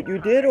replacement But you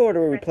did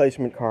order a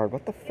replacement card.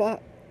 What the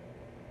fuck?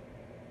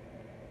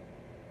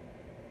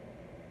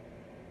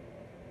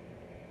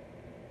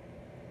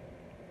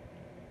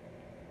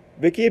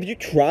 Vicky, have you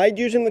tried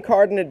using the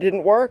card and it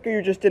didn't work, or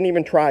you just didn't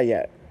even try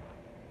yet?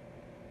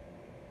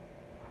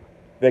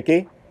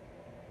 Vicky?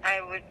 I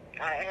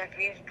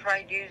have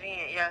tried using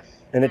it, yes.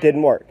 And it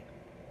didn't work?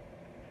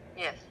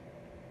 Yes.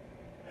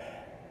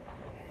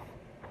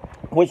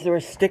 Was there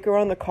a sticker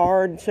on the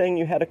card saying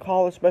you had to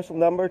call a special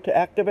number to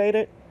activate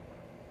it?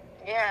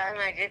 Yeah, and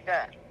I did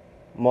that.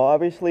 Well,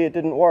 obviously it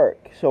didn't work.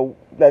 So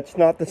that's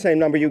not the same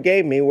number you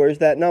gave me. Where's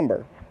that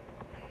number?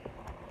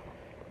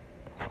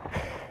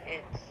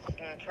 It's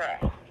in the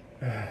trash.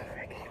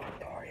 Vicky,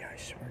 Victoria, I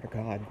swear to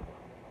God.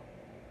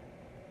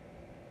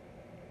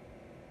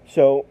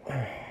 So,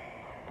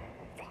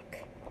 fuck.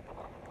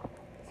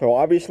 So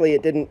obviously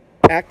it didn't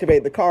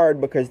activate the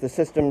card because the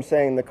system's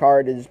saying the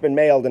card has been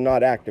mailed and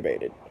not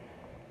activated.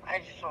 I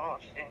just don't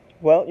understand.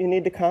 Well, you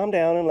need to calm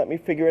down and let me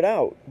figure it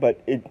out.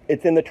 But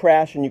it's in the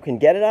trash and you can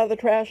get it out of the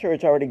trash, or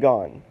it's already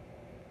gone?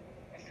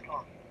 It's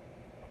gone.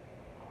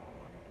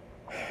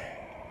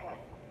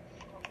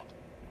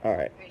 All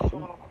right.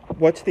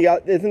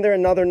 Isn't there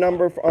another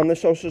number on the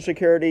Social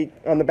Security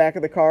on the back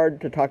of the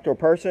card to talk to a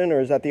person, or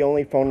is that the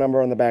only phone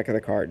number on the back of the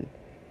card?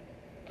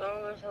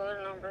 Those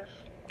other numbers.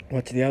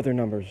 What's the other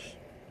numbers?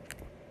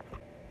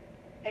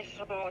 I just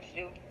don't know what to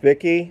do.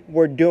 Vicky,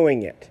 we're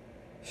doing it.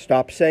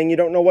 Stop saying you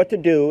don't know what to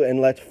do, and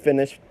let's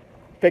finish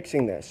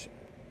fixing this.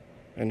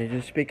 I need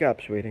you to speak up,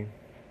 sweetie.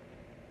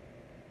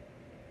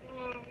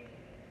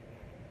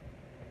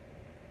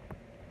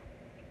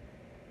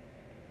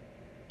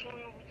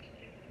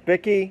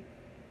 Vicky,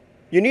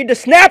 you need to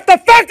snap the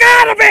fuck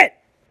out of it!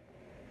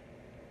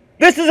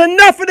 This is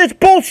enough of this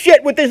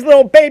bullshit with this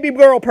little baby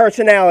girl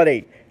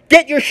personality.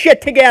 Get your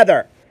shit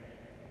together.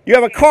 You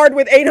have a card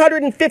with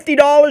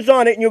 $850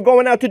 on it and you're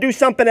going out to do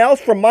something else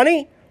for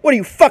money? What are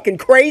you, fucking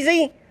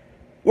crazy?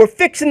 We're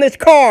fixing this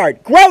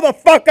card. Grow the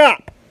fuck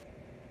up.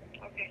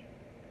 Okay.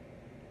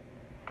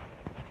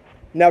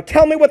 Now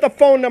tell me what the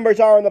phone numbers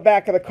are on the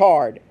back of the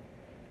card.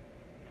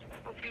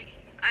 Okay.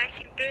 I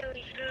can barely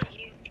hear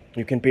you.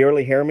 You can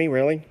barely hear me,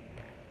 really?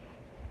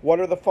 What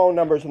are the phone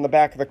numbers on the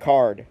back of the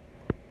card?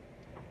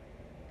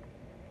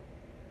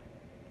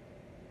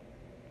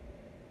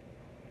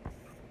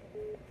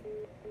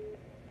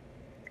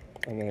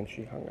 And then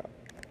she hung up.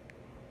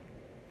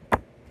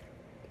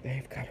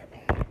 They've got her.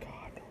 Oh my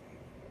God.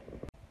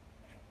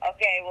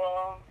 Okay,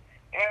 well,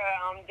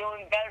 I'm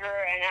doing better,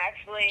 and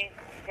actually,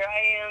 here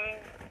I am,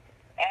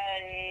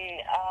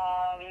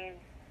 and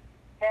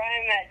here I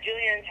am at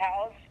Julian's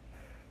house,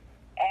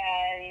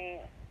 and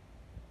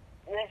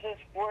this is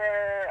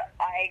where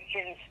I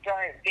can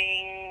start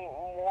being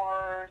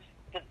more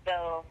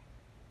stable.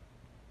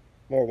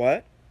 More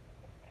what?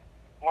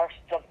 More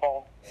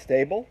stable.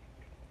 Stable?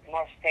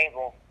 More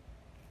stable.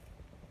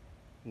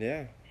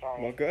 Yeah.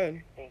 Sorry. Well,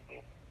 good. Thank you.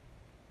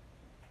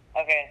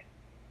 Okay.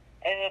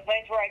 It's a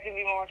place where I can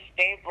be more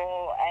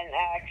stable, and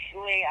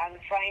actually I'm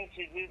trying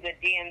to do the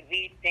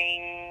DMV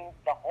thing.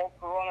 The whole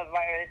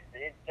coronavirus,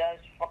 it does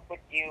fuck with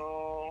you.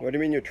 What do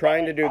you mean you're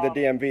trying to do the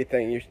DMV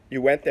thing?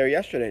 You went there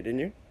yesterday, didn't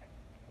you?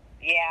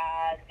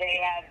 Yeah, they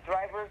have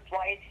driver's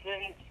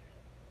license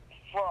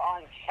for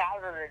on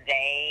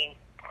Saturday.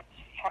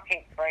 It's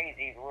fucking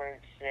crazy, weird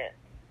shit.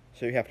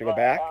 So you have to go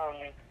back?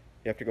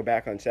 You have to go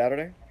back on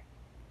Saturday?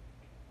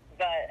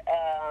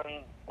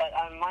 But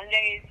on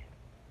Mondays,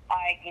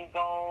 I can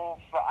go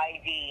for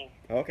ID.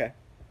 Okay.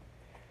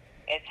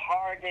 It's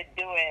hard to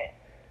do it,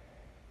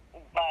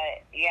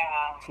 but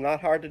yeah. It's not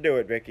hard to do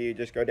it, Vicky. You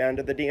just go down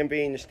to the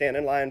DMV and you stand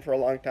in line for a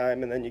long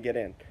time and then you get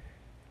in.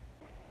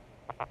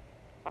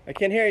 I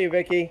can't hear you,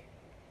 Vicky.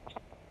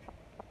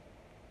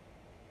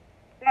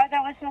 God,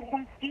 that was so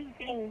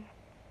confusing.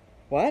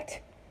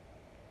 What?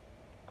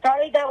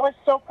 Sorry, that was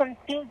so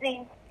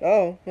confusing.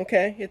 Oh,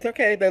 okay. It's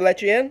okay. They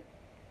let you in?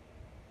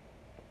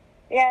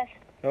 Yes.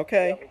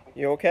 Okay.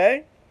 You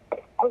okay?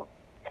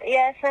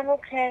 Yes, I'm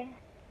okay.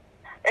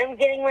 I'm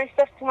getting my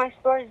stuff to my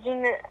storage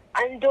unit.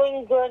 I'm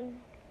doing good.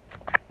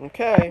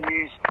 Okay.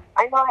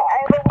 I know I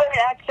have a weird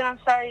accent. I'm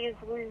sorry.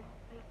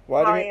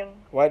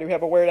 Why do you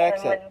have a weird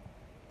accent?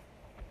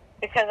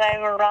 Because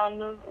I'm around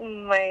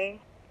my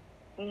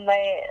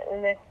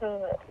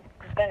little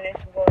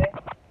Spanish boy.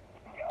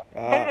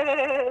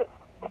 Ah.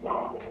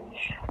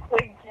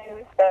 Thank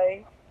you.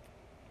 Sorry.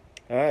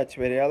 All right,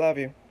 sweetie. I love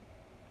you.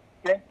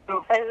 I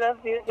love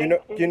you. Do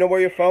you know where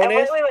your phone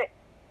is? Wait.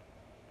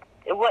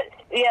 What?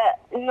 Yeah.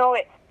 No,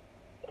 wait.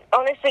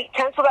 Honestly,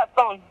 cancel that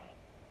phone.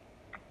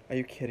 Are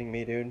you kidding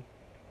me, dude?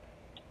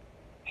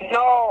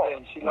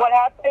 No. What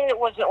happened? It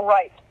wasn't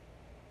right.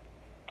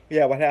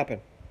 Yeah, what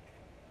happened?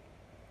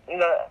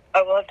 No,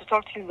 I will have to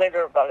talk to you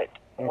later about it.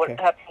 Okay. What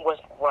happened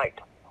wasn't right.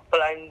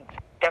 But I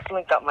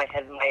definitely got my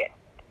head in my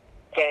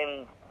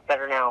game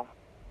better now.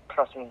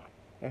 Trust me.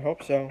 I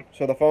hope so.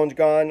 So the phone's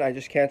gone. I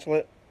just cancel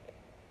it?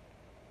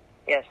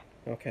 Yes.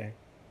 Okay.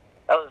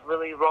 That was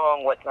really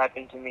wrong what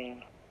happened to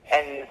me.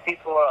 And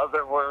people or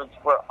other words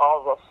were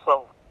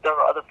also, there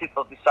were other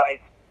people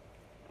besides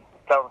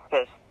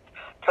therapists.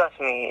 Trust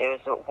me,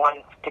 it was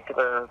one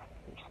particular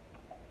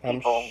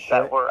people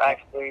that were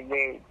actually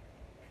rude.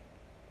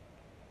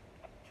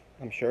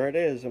 I'm sure it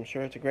is. I'm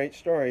sure it's a great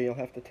story. You'll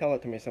have to tell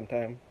it to me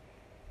sometime.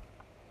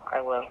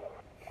 I will.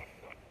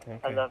 Okay.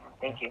 I love you.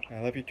 Thank you.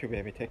 I love you too,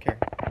 baby. Take care.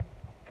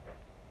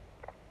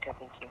 Okay,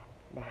 thank you.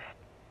 Bye.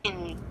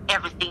 And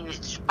everything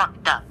is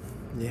fucked up.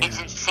 Yeah.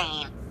 It's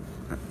insane.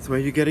 That's where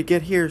you gotta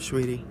get here,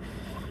 sweetie.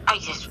 I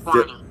just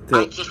want it.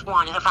 I just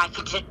want it. If I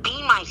could just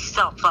beam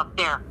myself up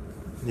there.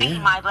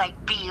 Beam, I'd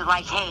be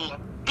like, hey,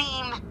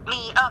 beam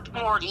me up,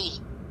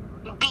 Morty.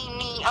 Beam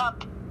me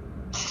up,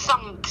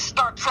 some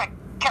Star Trek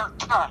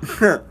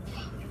character.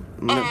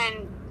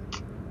 And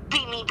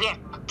beam me back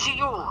to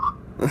you.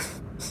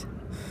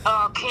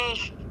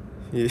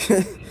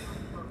 Okay?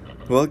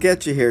 We'll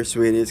get you here,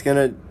 sweetie. It's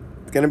gonna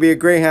be a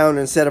Greyhound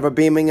instead of a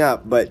beaming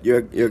up, but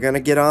you're gonna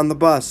get on the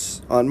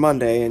bus on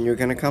Monday and you're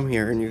gonna come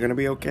here and you're gonna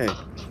be okay.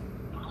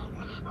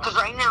 Because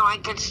right now I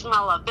can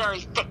smell a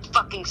very thick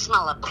fucking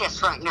smell of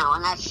piss right now,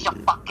 and that's just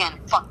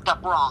fucking fucked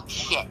up wrong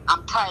shit.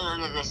 I'm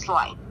tired of this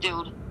life,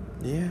 dude.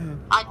 Yeah.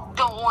 I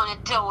don't want to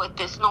deal with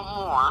this no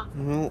more.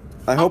 Well,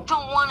 I hope... I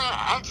don't want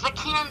to... The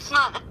can's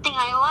not the thing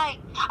I like.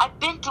 I've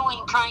been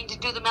trying to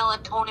do the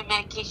melatonin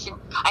medication.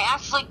 I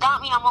actually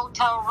got me a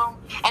motel room,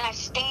 and I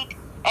stayed,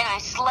 and I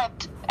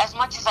slept as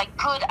much as I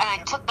could, and I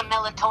took the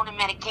melatonin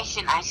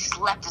medication. I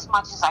slept as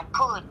much as I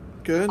could.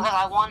 Good. Because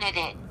I wanted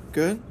it.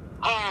 Good.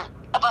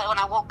 But when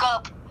I woke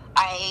up,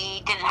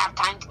 I didn't have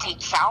time to take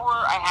a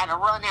shower. I had to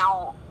run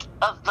out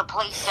of the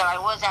place that I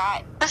was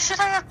at. The shit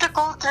I have to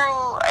go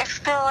through, I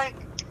feel like,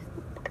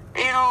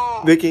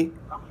 Vicky,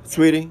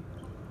 sweetie.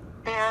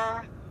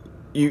 Yeah.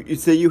 You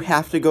say you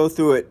have to go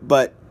through it,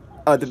 but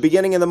at the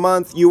beginning of the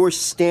month, you were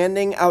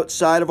standing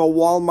outside of a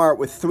Walmart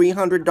with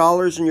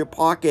 $300 in your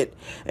pocket,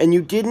 and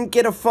you didn't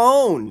get a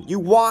phone. You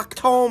walked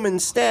home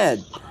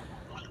instead.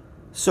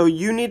 So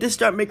you need to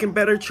start making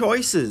better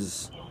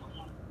choices.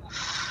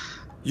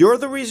 You're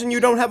the reason you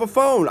don't have a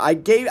phone.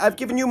 I've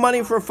given you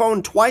money for a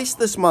phone twice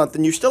this month,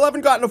 and you still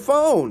haven't gotten a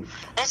phone.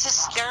 This is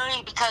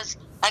scary because,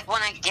 like,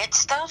 when I get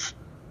stuff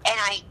and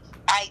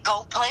I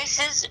go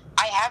places,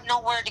 I have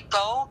nowhere to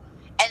go.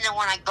 And then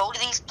when I go to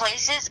these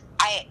places,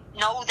 I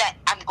know that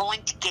I'm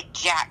going to get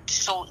jacked.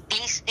 So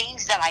these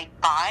things that I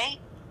buy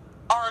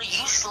are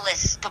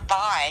useless to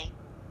buy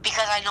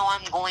because I know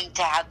I'm going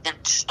to have them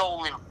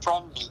stolen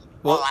from me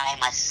while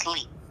I'm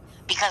asleep.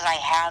 Because I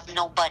have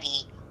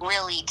nobody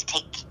really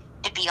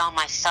to be on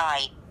my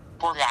side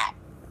for that.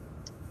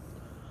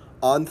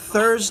 On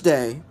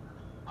Thursday,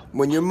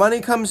 when your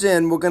money comes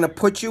in, we're going to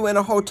put you in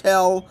a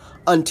hotel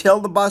until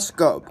the bus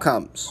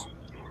comes.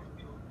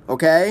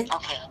 Okay?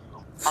 Okay.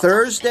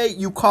 Thursday,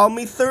 you call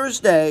me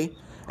Thursday,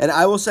 and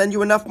I will send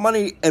you enough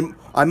money, and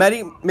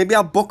maybe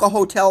I'll book a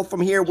hotel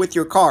from here with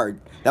your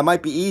card. That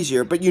might be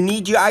easier, but you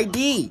need your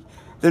ID.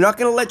 They're not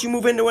going to let you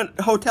move into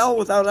a hotel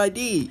without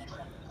ID.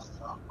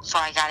 So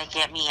I got to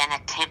get me a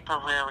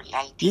temporary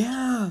ID.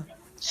 Yeah.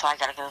 So I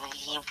got to go to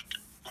the...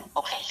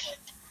 Okay.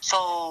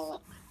 So,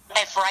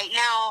 if right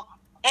now...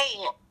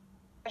 Hey,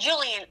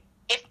 Julian,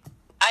 if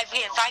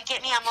I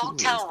get me a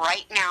motel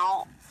right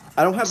now...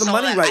 I don't have the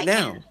money right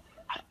now.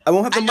 I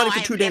won't have the money for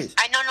 2 days.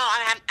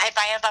 If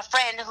I have a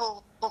friend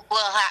who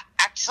will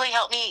actually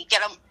help me get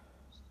them...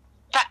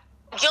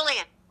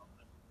 Julian,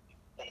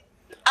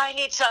 I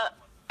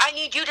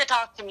need you to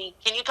talk to me.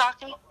 Can you talk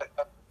to me?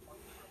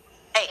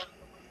 Hey,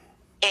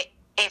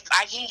 if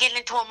I can get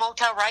into a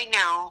motel right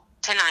now,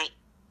 tonight,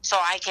 so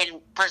I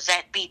can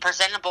be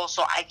presentable,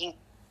 so I can,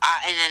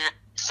 and then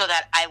so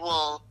that I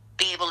will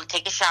be able to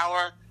take a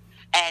shower,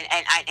 and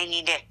I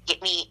need to get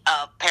me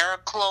a pair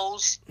of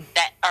clothes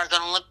that are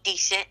gonna look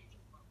decent,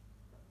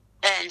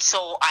 and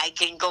so I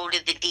can go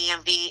to the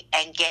DMV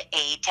and get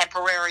a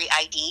temporary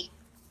ID,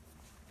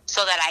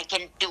 so that I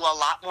can do a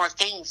lot more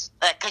things.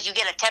 Because you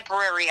get a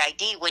temporary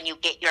ID when you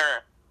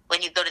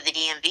go to the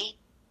DMV.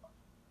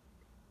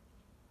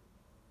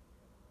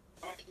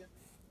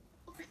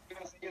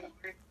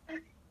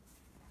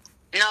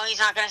 No, he's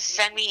not going to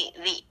send me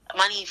the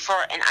money for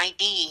an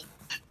ID.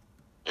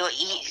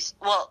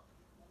 Well,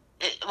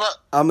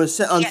 I'm gonna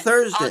send on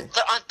Thursday.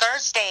 On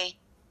Thursday,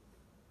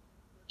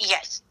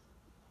 yes.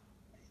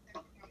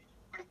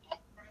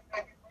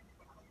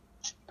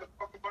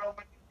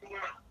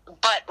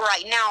 But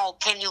right now,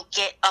 can you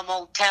get a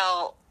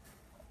motel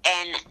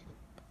and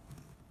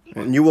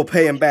you will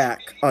pay him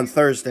back on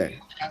Thursday.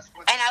 And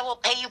I will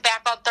pay you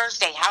back on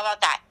Thursday. How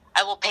about that?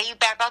 I will pay you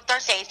back on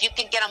Thursday if you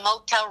can get a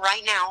motel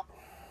right now.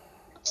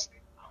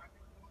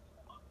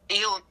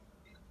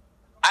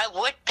 I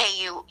would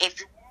pay you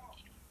if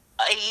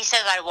he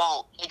says I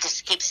won't. He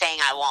just keeps saying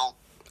I won't.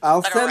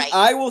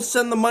 I will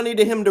send the money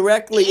to him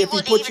directly if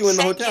he puts you in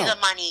the hotel. He would even send you the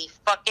money.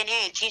 Fucking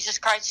A. Jesus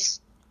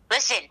Christ.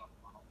 Listen.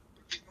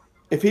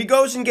 If he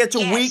goes and gets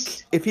a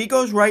week, if he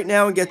goes right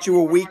now and gets you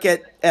a week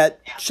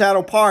at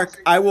Shadow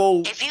Park, I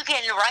will... If you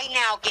can right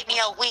now get me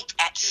a week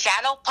at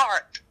Shadow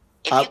Park,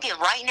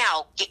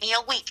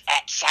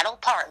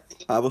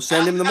 I will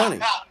send him the money.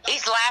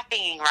 He's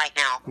laughing right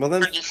now. Well,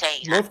 then,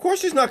 of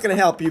course he's not going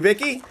to help you,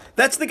 Vicky.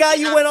 That's the guy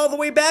you went all the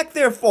way back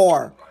there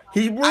for.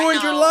 He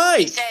ruined your life.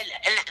 He said,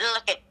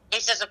 he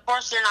says, of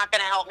course you're not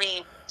going to help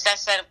me. Seth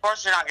said, of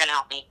course you're not going to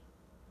help me.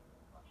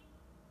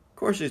 Of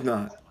course he's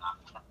not.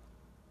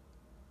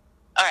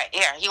 All right,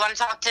 here. You want to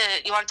talk to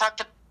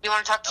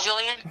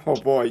Julian? Oh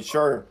boy,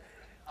 sure.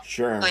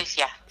 Please,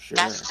 yeah. Sure.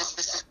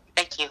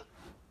 Thank you.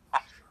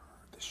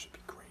 This should be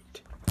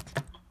great.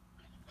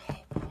 Oh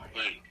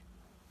boy.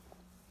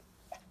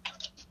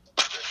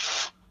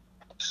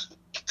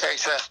 Hey,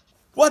 Seth.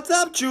 What's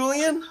up,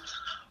 Julian?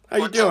 How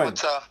you doing?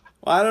 What's up?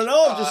 Well, I don't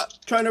know. I'm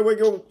just trying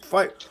to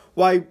fight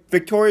why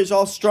Victoria's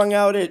all strung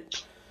out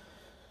at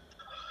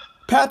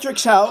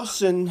Patrick's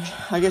house, and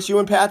I guess you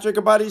and Patrick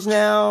are buddies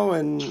now,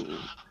 and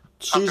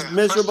she's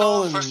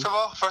miserable. First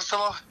of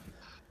all,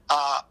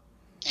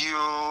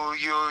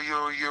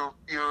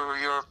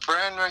 your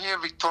friend right here,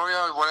 Victoria,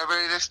 or whatever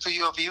it is to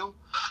you of you,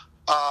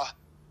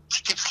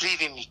 she keeps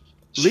leaving me.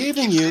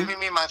 Leaving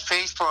me my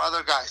face for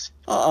other guys.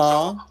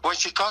 So when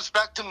she comes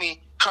back to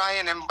me,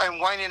 crying and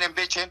whining and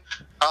bitching,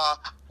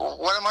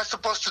 what am I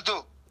supposed to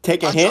do?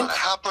 Take a hint? I'm trying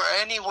to help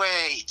her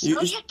anyway. You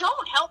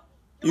don't help.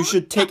 You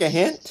should take a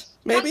hint,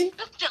 maybe?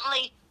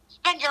 Consistently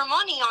spend your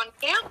money on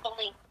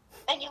gambling,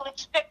 and you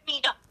expect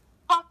me to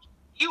fuck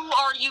you,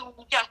 or you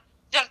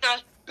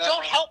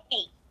don't help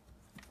me.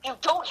 You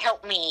don't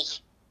help me.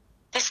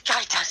 This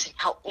guy doesn't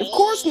help me. Of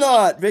course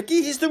not,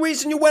 Vicky. He's the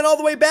reason you went all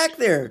the way back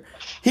there.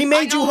 He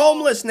made you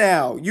homeless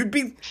now. You'd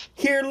be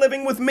here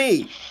living with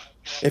me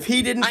if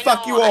he didn't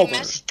fuck you over.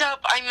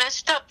 I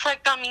messed up by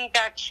coming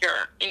back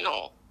here, you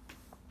know.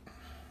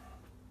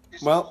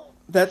 Well,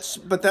 that's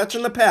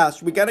in the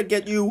past. We got to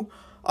get you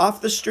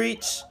off the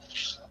streets.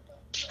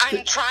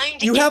 I'm trying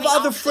to. You have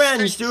other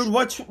friends, dude.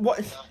 What?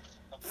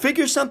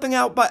 Figure something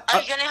out. But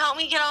are you gonna help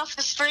me get off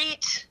the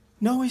streets?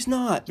 No, he's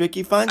not,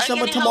 Vicky. Find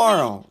someone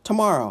tomorrow.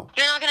 Tomorrow.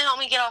 You're not gonna help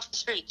me get off the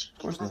streets.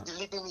 Of course not. You're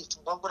leaving me,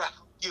 so why would I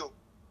help you?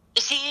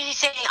 See, he's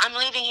saying I'm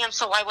leaving him,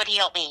 so why would he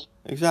help me?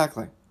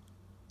 Exactly.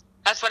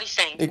 That's what he's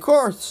saying. Of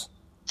course.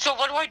 So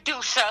what do I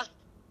do, Seth?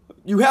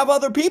 You have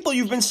other people.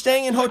 You've been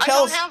staying in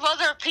hotels. I don't have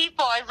other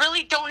people. I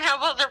really don't have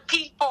other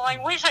people. I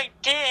wish I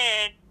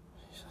did.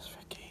 Jesus,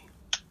 Vicky.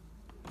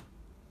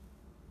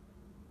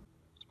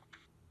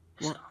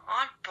 It's an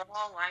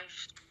oddball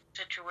life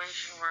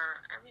situation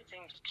where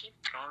everything just keeps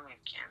going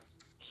against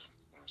me.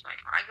 It's like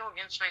I go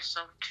against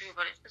myself too,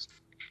 but it's just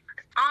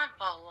an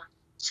oddball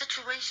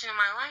situation in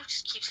my life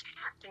just keeps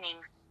happening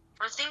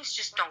where things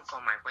just don't go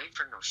my way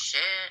for no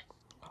shit.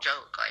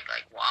 Joke,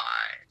 like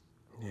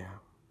why? Yeah.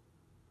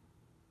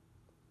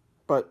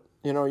 But,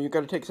 you know, you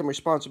got to take some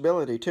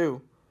responsibility,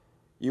 too.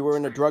 You were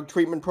in a drug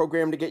treatment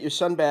program to get your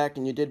son back,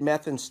 and you did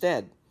meth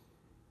instead.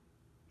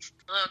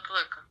 Look.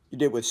 You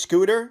did with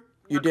Scooter.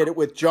 You did it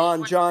with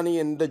John, Johnny,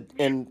 and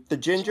the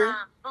ginger.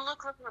 Yeah, but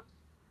look.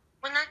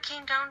 When that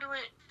came down to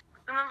it,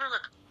 remember,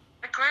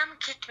 my grandma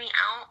kicked me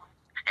out,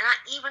 and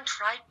I even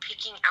tried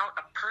picking out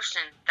a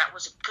person that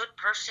was a good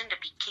person to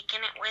be kicking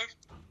it with,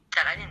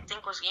 that I didn't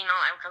think was,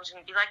 I was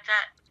going to be like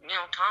that.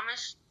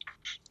 Thomas.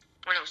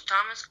 When it was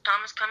Thomas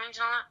Cummings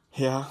and all that.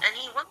 Yeah. And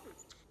he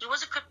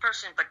was a good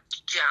person, but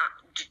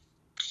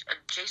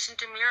Jason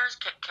Demiras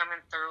kept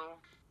coming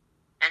through,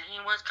 and he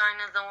was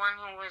kind of the one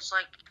who was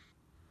like,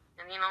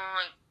 and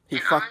he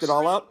fucked it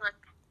all up.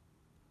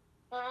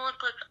 Well,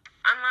 look,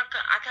 I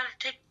gotta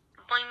take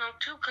the blame though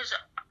too, because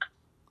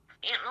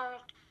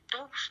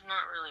dope's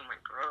not really my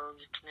drug.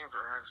 It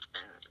never has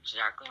been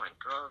exactly my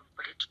drug,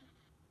 but it's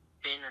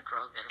been a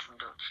drug that I've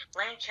been doing.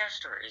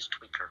 Lancaster is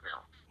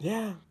Tweakerville.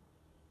 Yeah.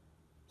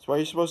 That's why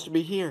you're supposed to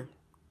be here.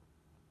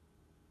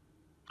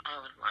 I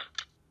would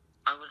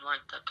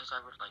like that because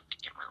I would like to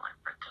get my life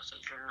right. Because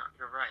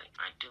you're right.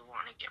 I do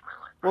want to get my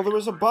life right. Well, there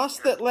was a bus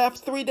that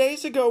left 3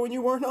 days ago and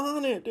you weren't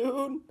on it,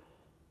 dude.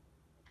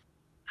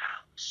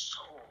 That was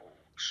so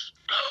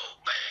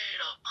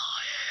stupid of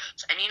my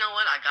ass. And you know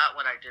what? I got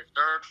what I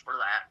deserved for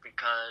that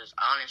because,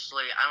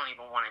 honestly, I don't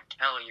even want to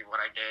tell you what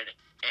I did.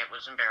 It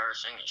was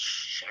embarrassing as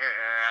shit.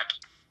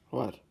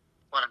 What?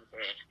 What I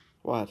did.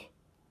 What?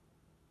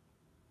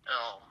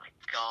 Oh, my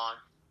God.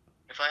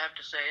 If I have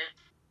to say it,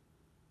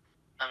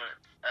 I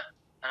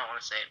don't want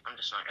to say it. I'm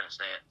just not going to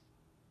say it.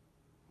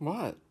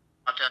 What?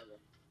 I'll tell you.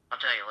 I'll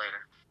tell you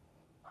later.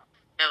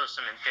 It was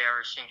some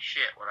embarrassing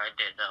shit what I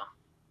did, though.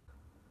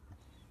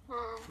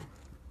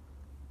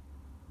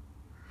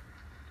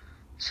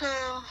 So,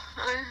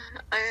 I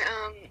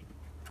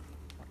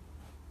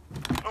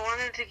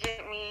wanted to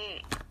get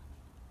me,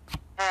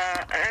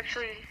 I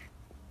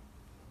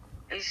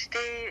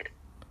stayed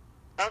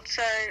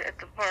outside at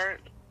the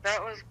park.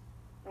 That was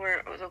where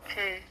it was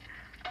okay.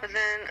 But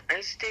then I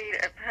stayed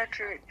at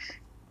Patrick's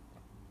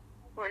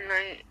one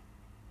night,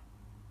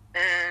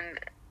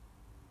 and,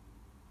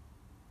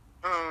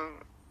 my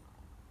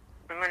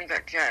money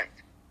got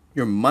jacked.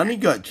 Your money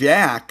got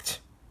jacked?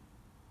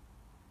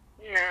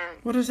 Yeah.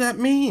 What does that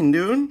mean,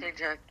 dude? They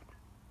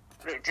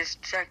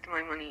just jacked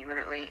my money,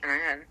 literally,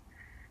 and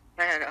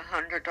I had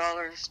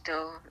 $100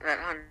 still. That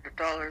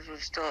 $100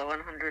 was still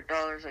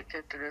 $100. I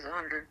kept it as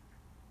 $100,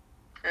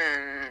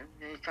 and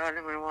they got it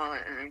in my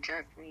wallet, and they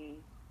jacked me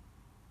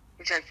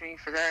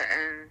for that,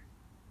 and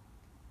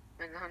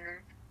 $100.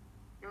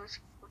 It was.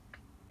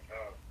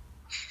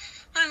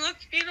 I look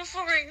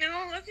beautiful right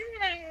now. Look at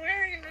what I'm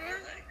wearing.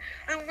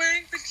 I'm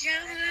wearing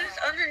pajamas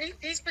underneath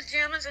these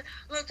pajamas.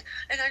 Look,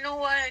 and I know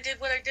why I did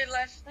what I did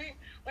last night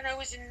when I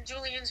was in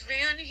Julian's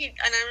van. And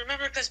I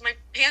remember because my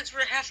pants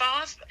were half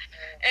off,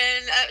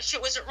 and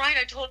shit wasn't right.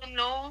 I told him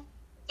no.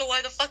 So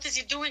why the fuck is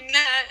he doing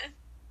that?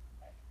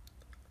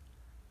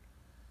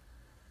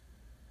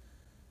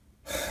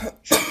 The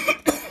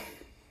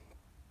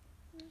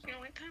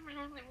only time I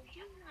normally would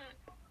do that.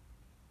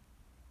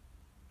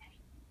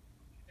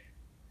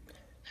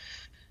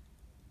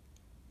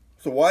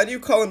 So why do you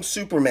call him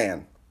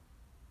Superman?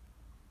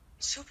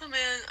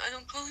 Superman? I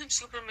don't call him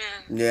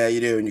Superman. Yeah,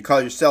 you do. And you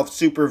call yourself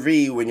Super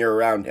V when you're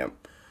around him.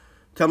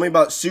 Tell me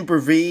about Super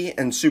V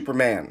and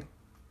Superman.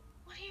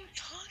 What are you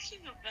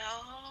talking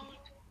about?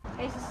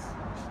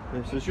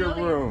 This is your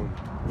room.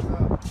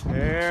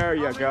 There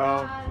you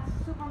go.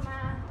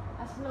 Superman.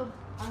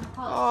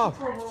 Oh.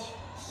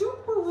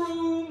 Super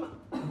room.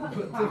 I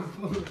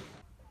don't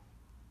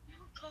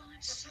call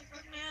him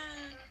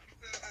Superman.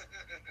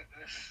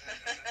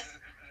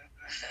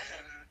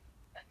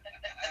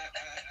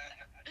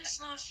 It's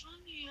not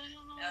funny. I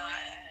don't know why.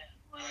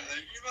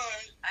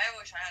 I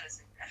wish I had a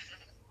secret.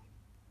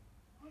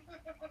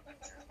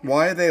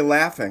 Why are they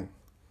laughing?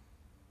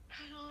 I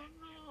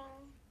don't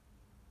know.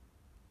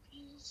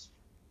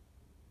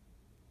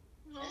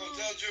 I'm gonna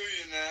tell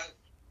Julian that.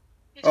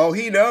 Oh,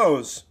 he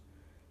knows.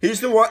 He's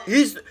the one.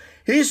 He's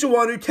the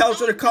one who tells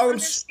her to call him.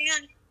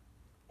 Understand.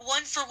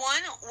 One for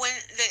one, when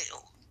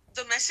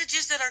the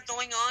messages that are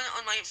going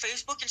on my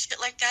Facebook and shit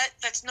like that,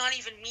 that's not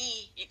even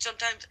me.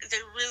 Sometimes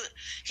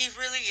he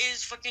really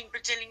is fucking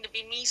pretending to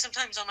be me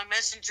sometimes on my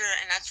messenger,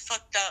 and that's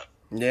fucked up.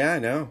 Yeah, I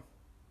know.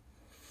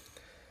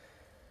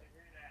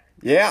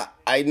 Yeah,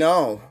 I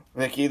know,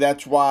 Vicky.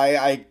 That's why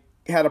I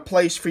had a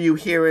place for you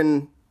here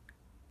in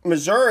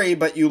Missouri,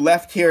 but you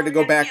left here to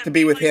go back to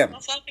be with him.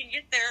 Up and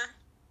get there.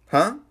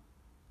 Huh?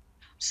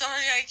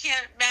 Sorry, I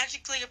can't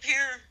magically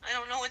appear. I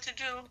don't know what to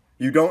do.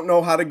 You don't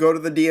know how to go to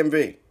the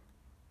DMV.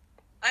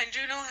 I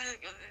do know how to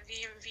go to the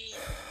DMV.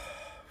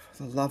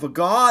 For the love of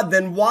God,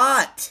 then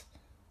what?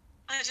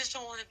 I just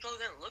don't want to go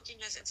there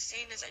looking as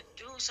insane as I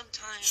do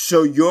sometimes.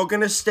 So you're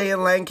going to stay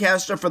in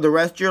Lancaster for the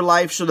rest of your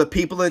life so the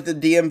people at the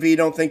DMV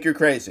don't think you're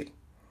crazy?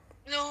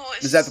 No.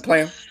 Is that the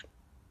plan?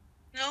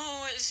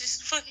 No, it's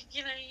just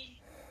fucking,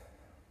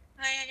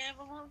 I have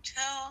a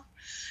motel,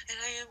 and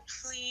I am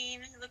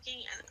clean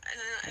looking,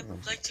 and I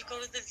would like to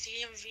go to the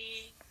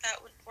DMV. That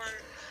would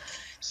work.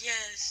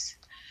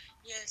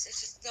 Yes, it's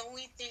just the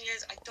only thing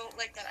is I don't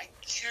like that I'm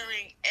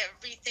carrying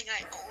everything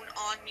I own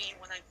on me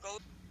when I go.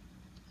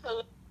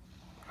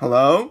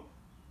 Hello?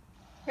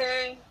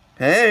 Hey.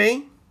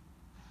 Hey?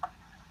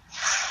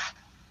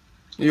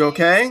 You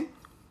okay?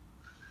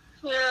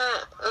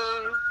 Yeah,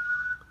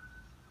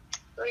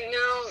 right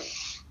now,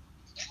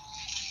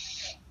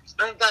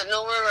 I've got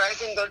nowhere where I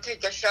can go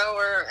take a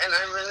shower, and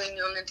I really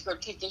wanted to go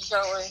take a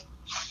shower.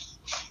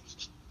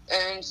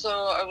 And so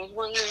I was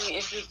wondering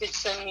if you could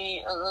send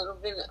me a little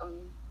bit,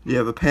 You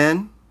have a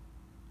pen?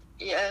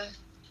 Yeah,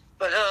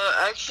 but,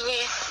 actually,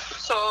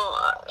 so,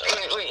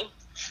 wait,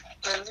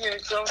 and here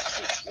it goes,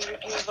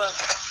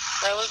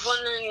 I was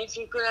wondering if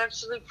you could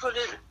actually put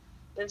it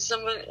in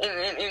somebody,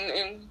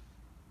 in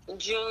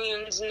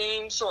Julian's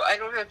name, so I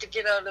don't have to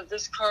get out of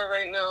this car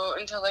right now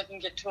until I can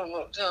get to a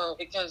motel,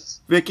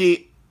 because...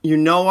 Vicky, you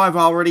know I've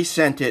already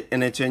sent it,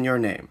 and it's in your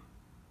name.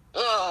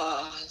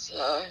 Oh,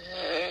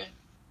 sorry.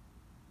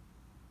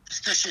 It's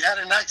because she had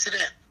an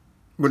accident.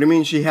 What do you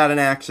mean she had an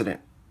accident?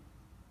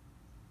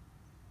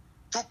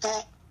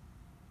 Poo-poo.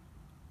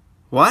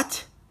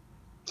 What?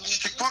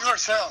 She put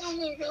herself. Oh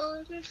my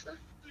God, it's so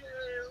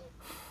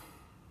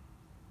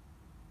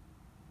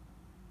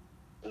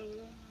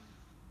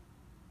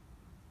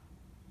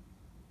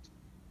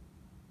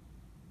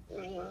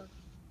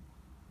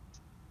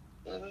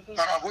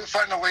We'll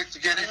find a way to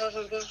get it. I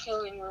haven't been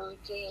feeling really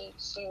good,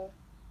 so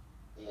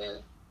yeah,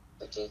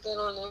 I did get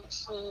on an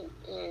accident,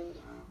 and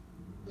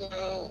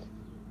now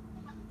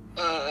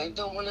I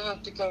don't want to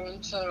have to go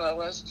into a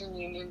Western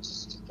Union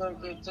just to go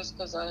get just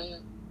because I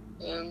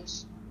am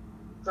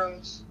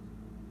gross.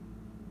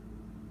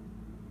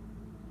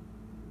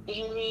 You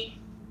hear me?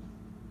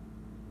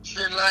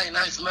 You're lying,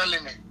 I'm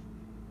smelling it.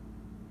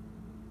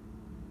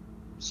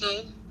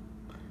 See?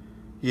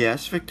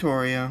 Yes,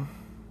 Victoria.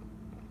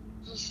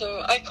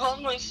 So I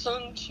called my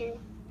son too.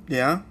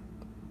 Yeah?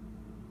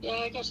 Yeah,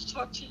 I got to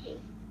talk to him.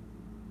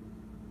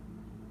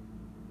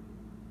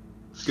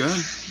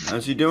 Good.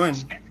 How's he doing?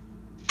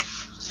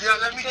 Yeah,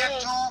 let me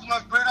get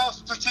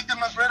two chicken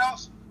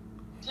burritos.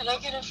 Can I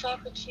get a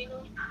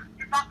frappuccino? We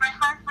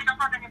don't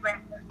have any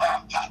breakfast.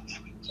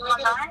 Can I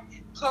get a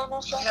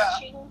caramel frappuccino?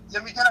 Yeah,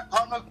 let me get a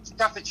caramel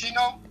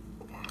cappuccino.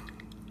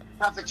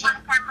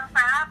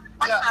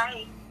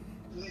 Yeah.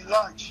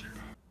 Lunch.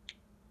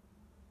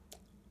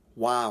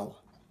 Wow.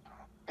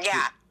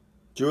 Yeah.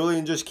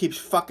 Julian just keeps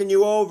fucking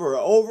you over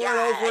and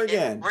over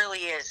again. It really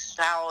is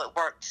how it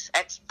works.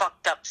 It's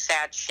fucked up,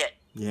 sad shit.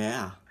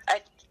 Yeah.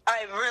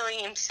 I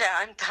really am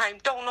sad. I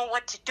don't know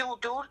what to do,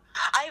 dude.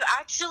 I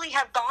actually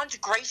have gone to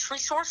Grace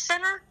Resource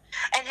Center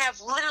and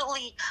have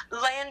literally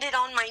landed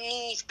on my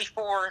knees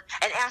before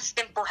and asked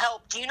them for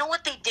help. Do you know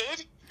what they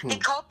did? They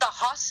called the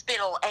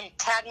hospital and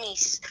had me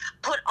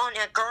put on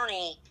a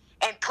gurney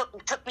and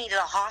took me to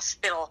the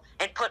hospital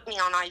and put me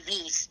on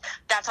IVs.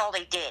 That's all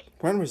they did.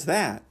 When was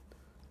that?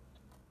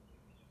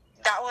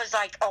 That was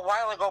like a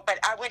while ago, but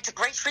I went to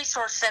Grace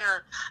Resource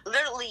Center,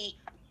 literally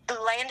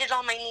landed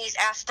on my knees,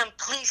 asked them,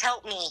 please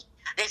help me.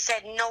 They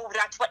said, no,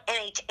 that's what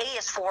NHA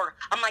is for.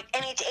 I'm like,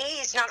 NHA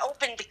is not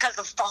open because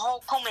of the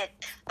whole COVID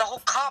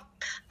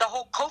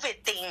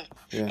thing.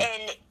 Yeah.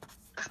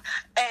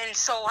 And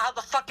so how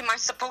the fuck am I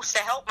supposed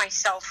to help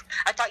myself?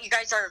 I thought you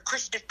guys are a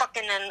Christian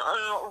fucking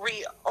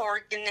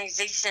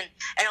reorganization,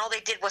 and all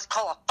they did was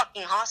call a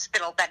fucking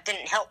hospital that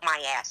didn't help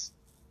my ass.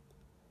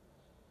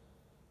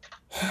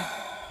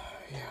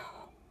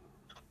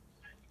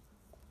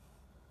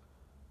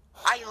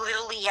 I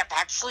literally have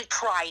actually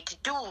tried to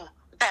do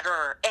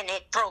better, and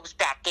it throws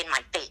back in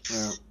my face.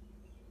 Yeah.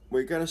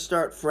 We gotta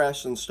start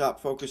fresh and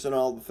stop focusing on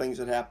all the things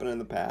that happened in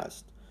the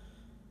past.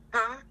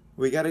 Huh?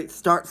 We gotta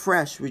start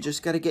fresh. We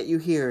just gotta get you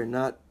here and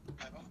not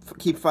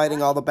keep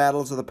fighting all the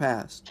battles of the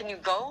past. Can you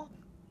go?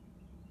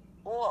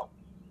 Well,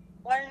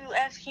 why are you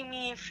asking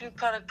me if you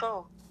gotta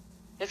go?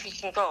 If you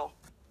can go?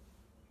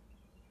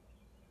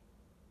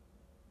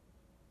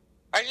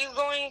 Are you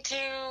going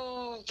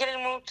to get a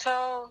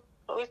motel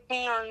with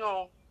me or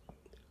no?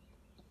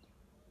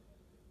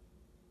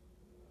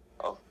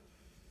 Oh.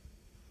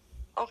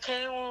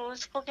 Okay, well,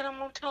 let's go get a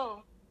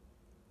motel.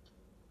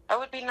 That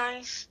would be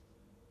nice.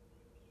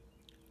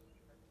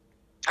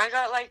 I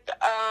got like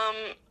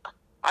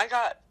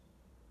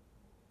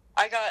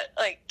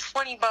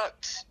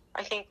 $20,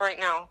 I think, right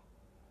now.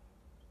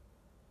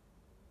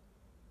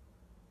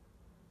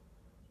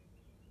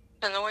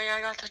 And the way I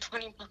got the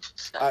 $20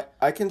 is that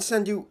I can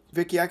send you,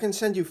 Vicky. I can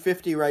send you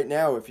 50 right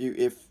now if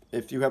you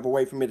have a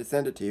way for me to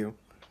send it to you.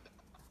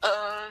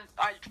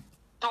 I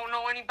don't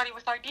know anybody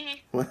with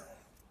ID. What?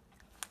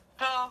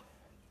 No.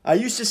 I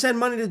used to send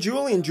money to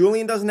Julian.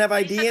 Julian doesn't have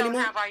ID Lisa anymore.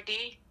 Don't have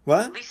ID.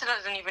 What? Lisa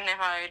doesn't even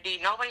have ID.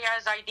 Nobody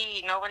has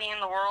ID. Nobody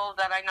in the world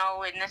that I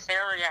know in this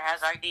area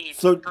has ID.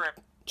 So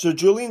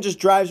Julian just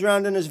drives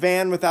around in his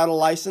van without a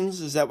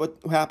license? Is that what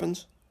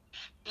happens?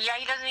 Yeah,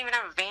 he doesn't even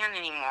have a van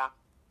anymore.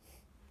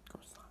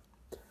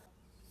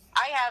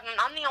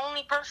 I'm the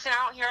only person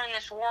out here in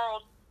this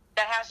world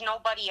that has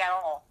nobody at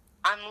all.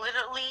 I'm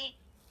literally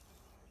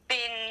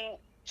been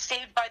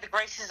saved by the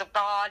graces of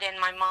God and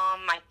my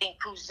mom, I think,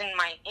 who's in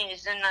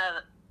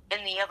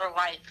the other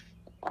life.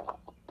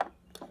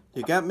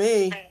 You got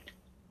me.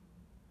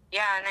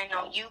 Yeah, and I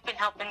know you've been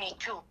helping me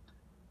too.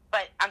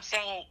 But I'm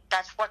saying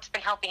that's what's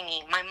been helping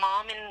me. My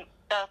mom in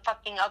the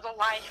fucking other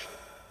life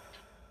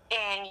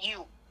and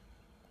you.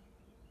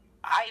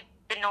 I've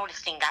been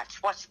noticing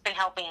that's what's been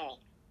helping me.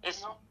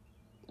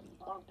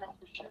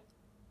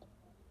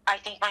 I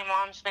think my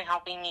mom's been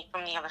helping me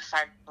from the other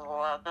side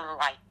of the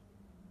light.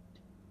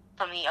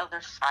 From the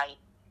other side.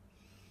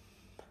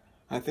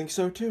 I think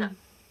so too.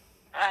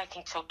 I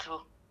think so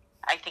too.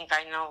 I think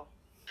I know.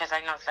 Because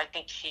I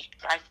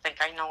think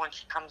I know when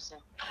she comes in,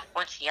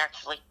 when she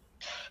actually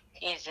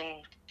is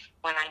in,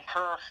 when I'm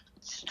her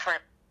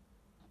trip.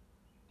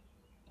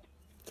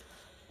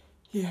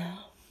 Yeah.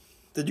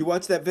 Did you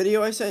watch that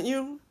video I sent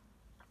you?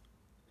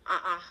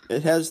 Uh-uh.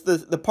 It has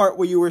the part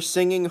where you were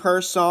singing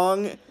her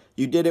song.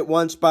 You did it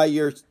once by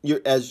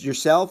as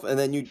yourself, and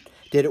then you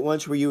did it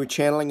once where you were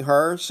channeling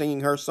her,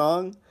 singing her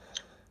song.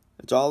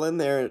 It's all in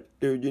there,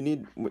 dude. You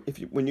need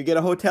when you get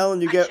a hotel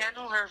and you get. I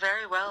channel her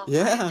very well.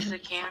 Yeah. I actually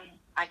can.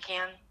 I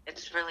can.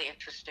 It's really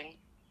interesting.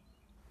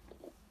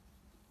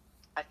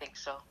 I think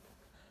so.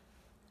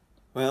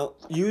 Well,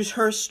 use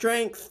her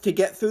strength to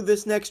get through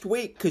this next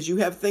week, because you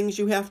have things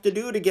you have to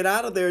do to get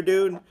out of there,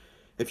 dude.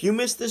 If you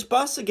miss this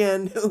bus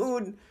again,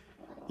 dude,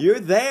 You're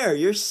there.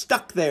 You're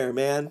stuck there,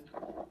 man.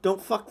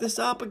 Don't fuck this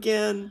up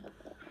again.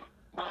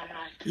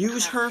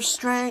 Use her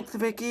strength,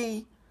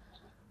 Vicky.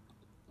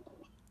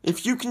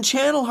 If you can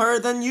channel her,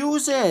 then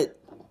use it.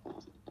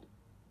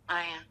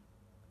 I am.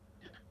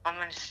 I'm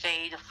gonna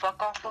stay the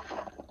fuck off of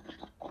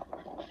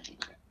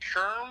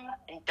Sherm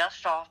and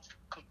dust off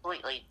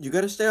completely. You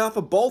gotta stay off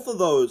of both of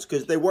those,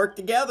 because they work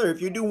together.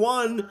 If you do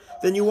one,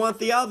 then you want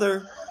the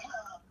other.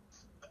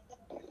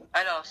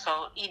 I know,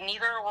 so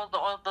neither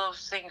of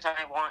those things I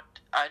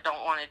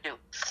don't want to do.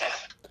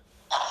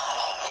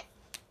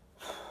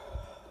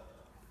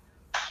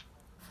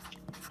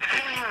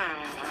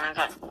 I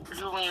got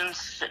Julian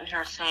sitting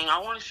here saying, I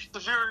want to see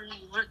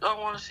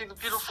the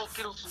beautiful,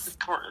 beautiful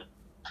Victoria.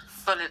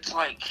 But it's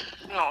like,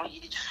 no,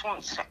 you just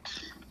want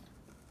sex.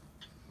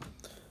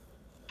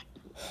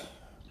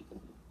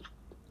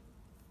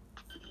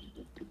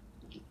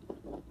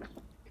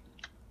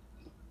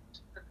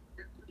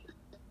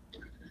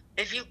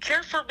 If you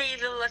care for me,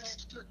 then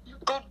let's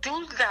go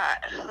do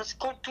that. Let's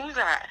go do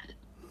that.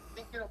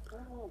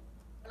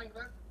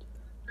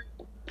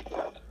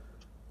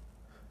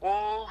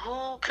 Well,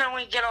 who can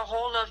we get a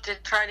hold of to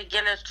try to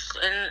get us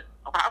in?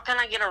 How can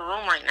I get a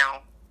room right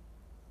now?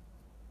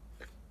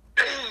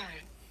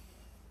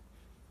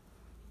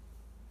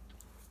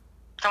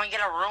 Can we get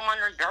a room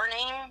under your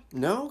name?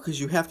 No, because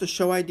you have to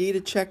show ID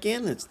to check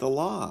in. It's the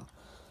law.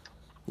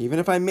 Even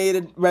if I made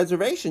a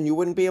reservation, you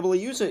wouldn't be able to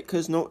use it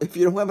because if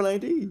you don't have an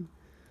ID.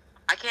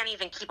 I can't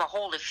even keep a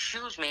hold of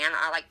shoes, man.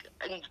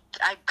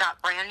 I've got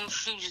brand new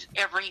shoes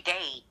every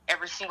day.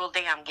 Every single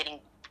day I'm getting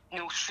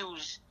new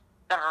shoes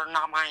that are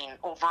not mine.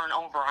 Over and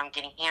over I'm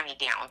getting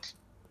hand-me-downs.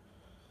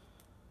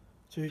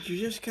 Dude, you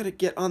just gotta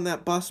get on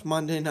that bus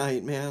Monday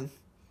night, man.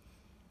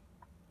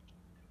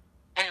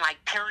 And my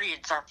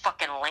periods are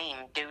fucking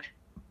lame, dude.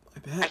 I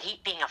bet. I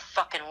hate being a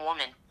fucking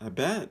woman. I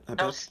bet.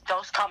 Those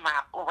come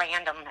out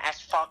random as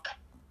fuck.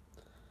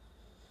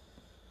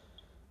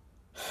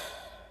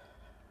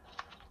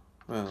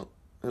 Well,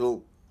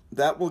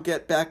 that will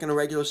get back in a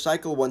regular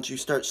cycle once you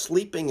start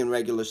sleeping in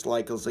regular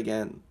cycles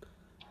again.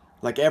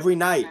 Like every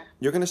night.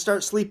 You're gonna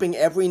start sleeping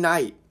every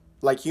night,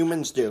 like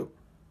humans do.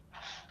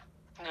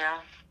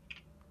 Yeah.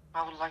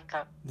 I would like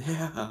that.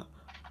 Yeah.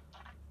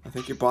 I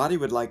think your body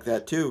would like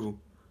that too.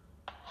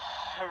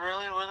 I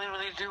really, really,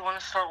 really do want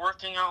to start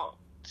working out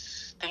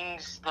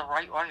things the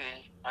right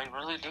way. I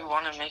really do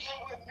want to make...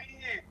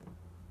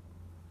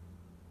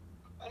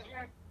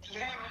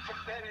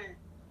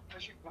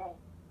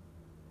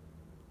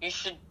 You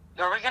should...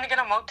 Are we going to get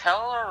a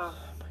motel or...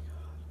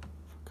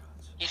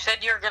 You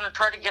said you're going to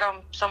try to get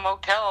some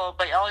motel,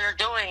 but all you're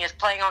doing is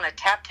playing on a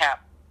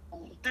tap-tap.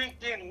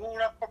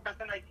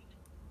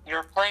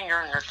 You're playing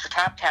your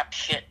tap-tap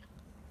shit.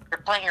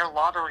 You're playing your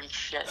lottery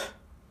shit.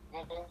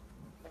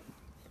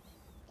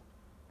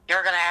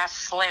 You're gonna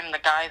ask Slim, the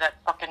guy that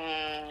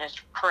fucking is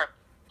crip.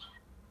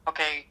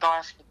 Okay, go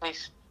ask him,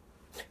 please.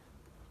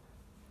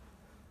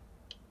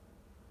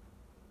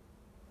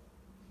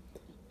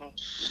 And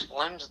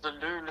Slim's the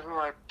dude who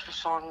I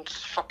piss on his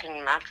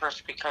fucking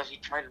mattress because he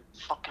tried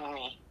fucking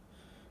me.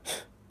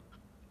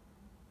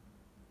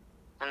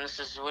 And this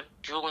is what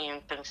Julian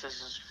thinks is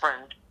his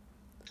friend.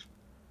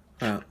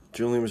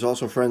 Julian was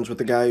also friends with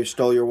the guy who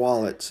stole your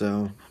wallet,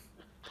 so...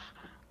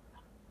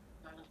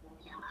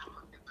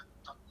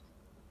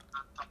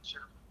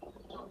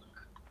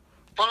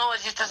 Well, no,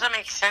 it just doesn't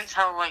make sense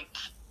how, like...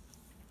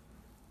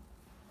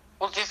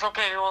 Well, just,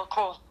 okay, well,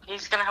 cool.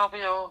 He's gonna help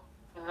you.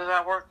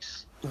 That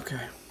works.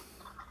 Okay.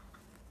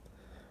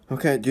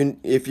 Okay,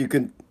 if you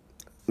could...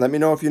 Let me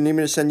know if you need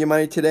me to send you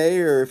money today,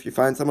 or if you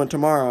find someone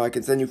tomorrow. I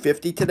can send you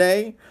 50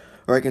 today,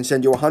 or I can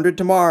send you 100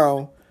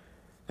 tomorrow,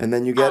 and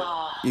then you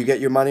get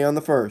your money on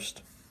the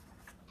 1st.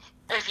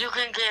 If you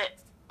can get...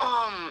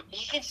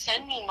 you can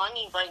send me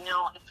money right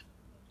now.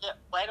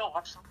 I don't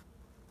watch something.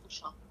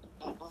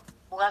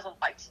 Who hasn't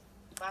liked it?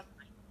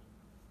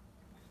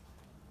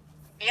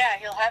 Yeah,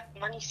 he'll have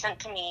money sent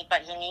to me,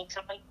 but he needs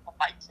somebody who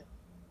fights it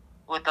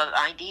with an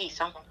ID,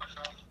 something.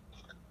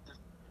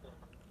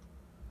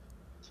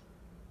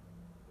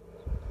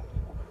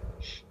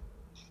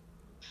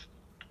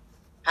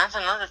 That's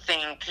another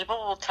thing. People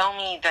will tell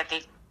me that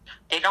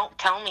they don't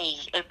tell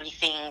me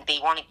everything. They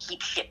want to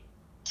keep shit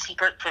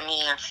secret from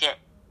me or shit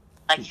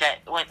like that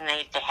when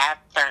they have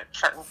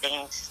certain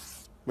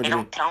things. They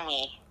don't tell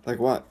me. Like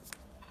what?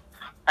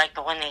 Like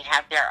when they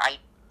have their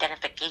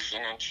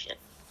identification and shit.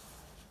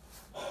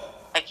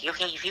 Like,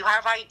 okay, if you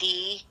have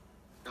ID,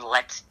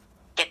 let's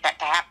get that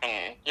to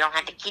happen. You don't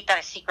have to keep that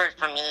a secret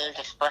from me.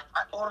 Just let's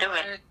do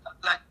it.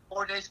 Like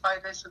 4 days,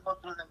 5 days to go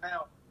through the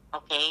mail.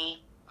 Okay.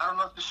 I don't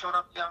know if it showed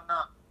up yet or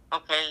not.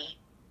 Okay.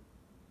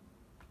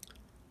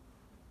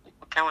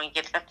 Can we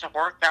get that to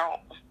work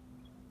out?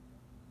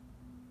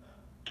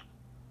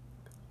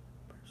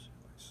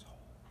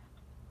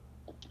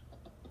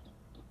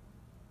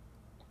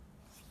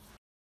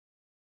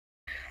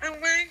 I'm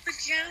wearing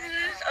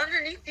pajamas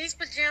underneath these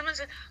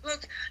pajamas.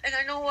 Look, and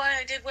I know why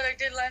I did what I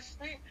did last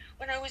night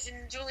when I was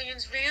in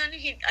Julian's van.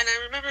 And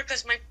I remember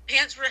because my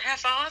pants were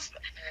half off,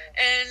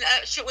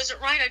 and shit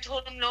wasn't right. I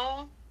told him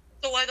no.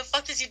 So why the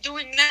fuck is he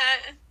doing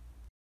that?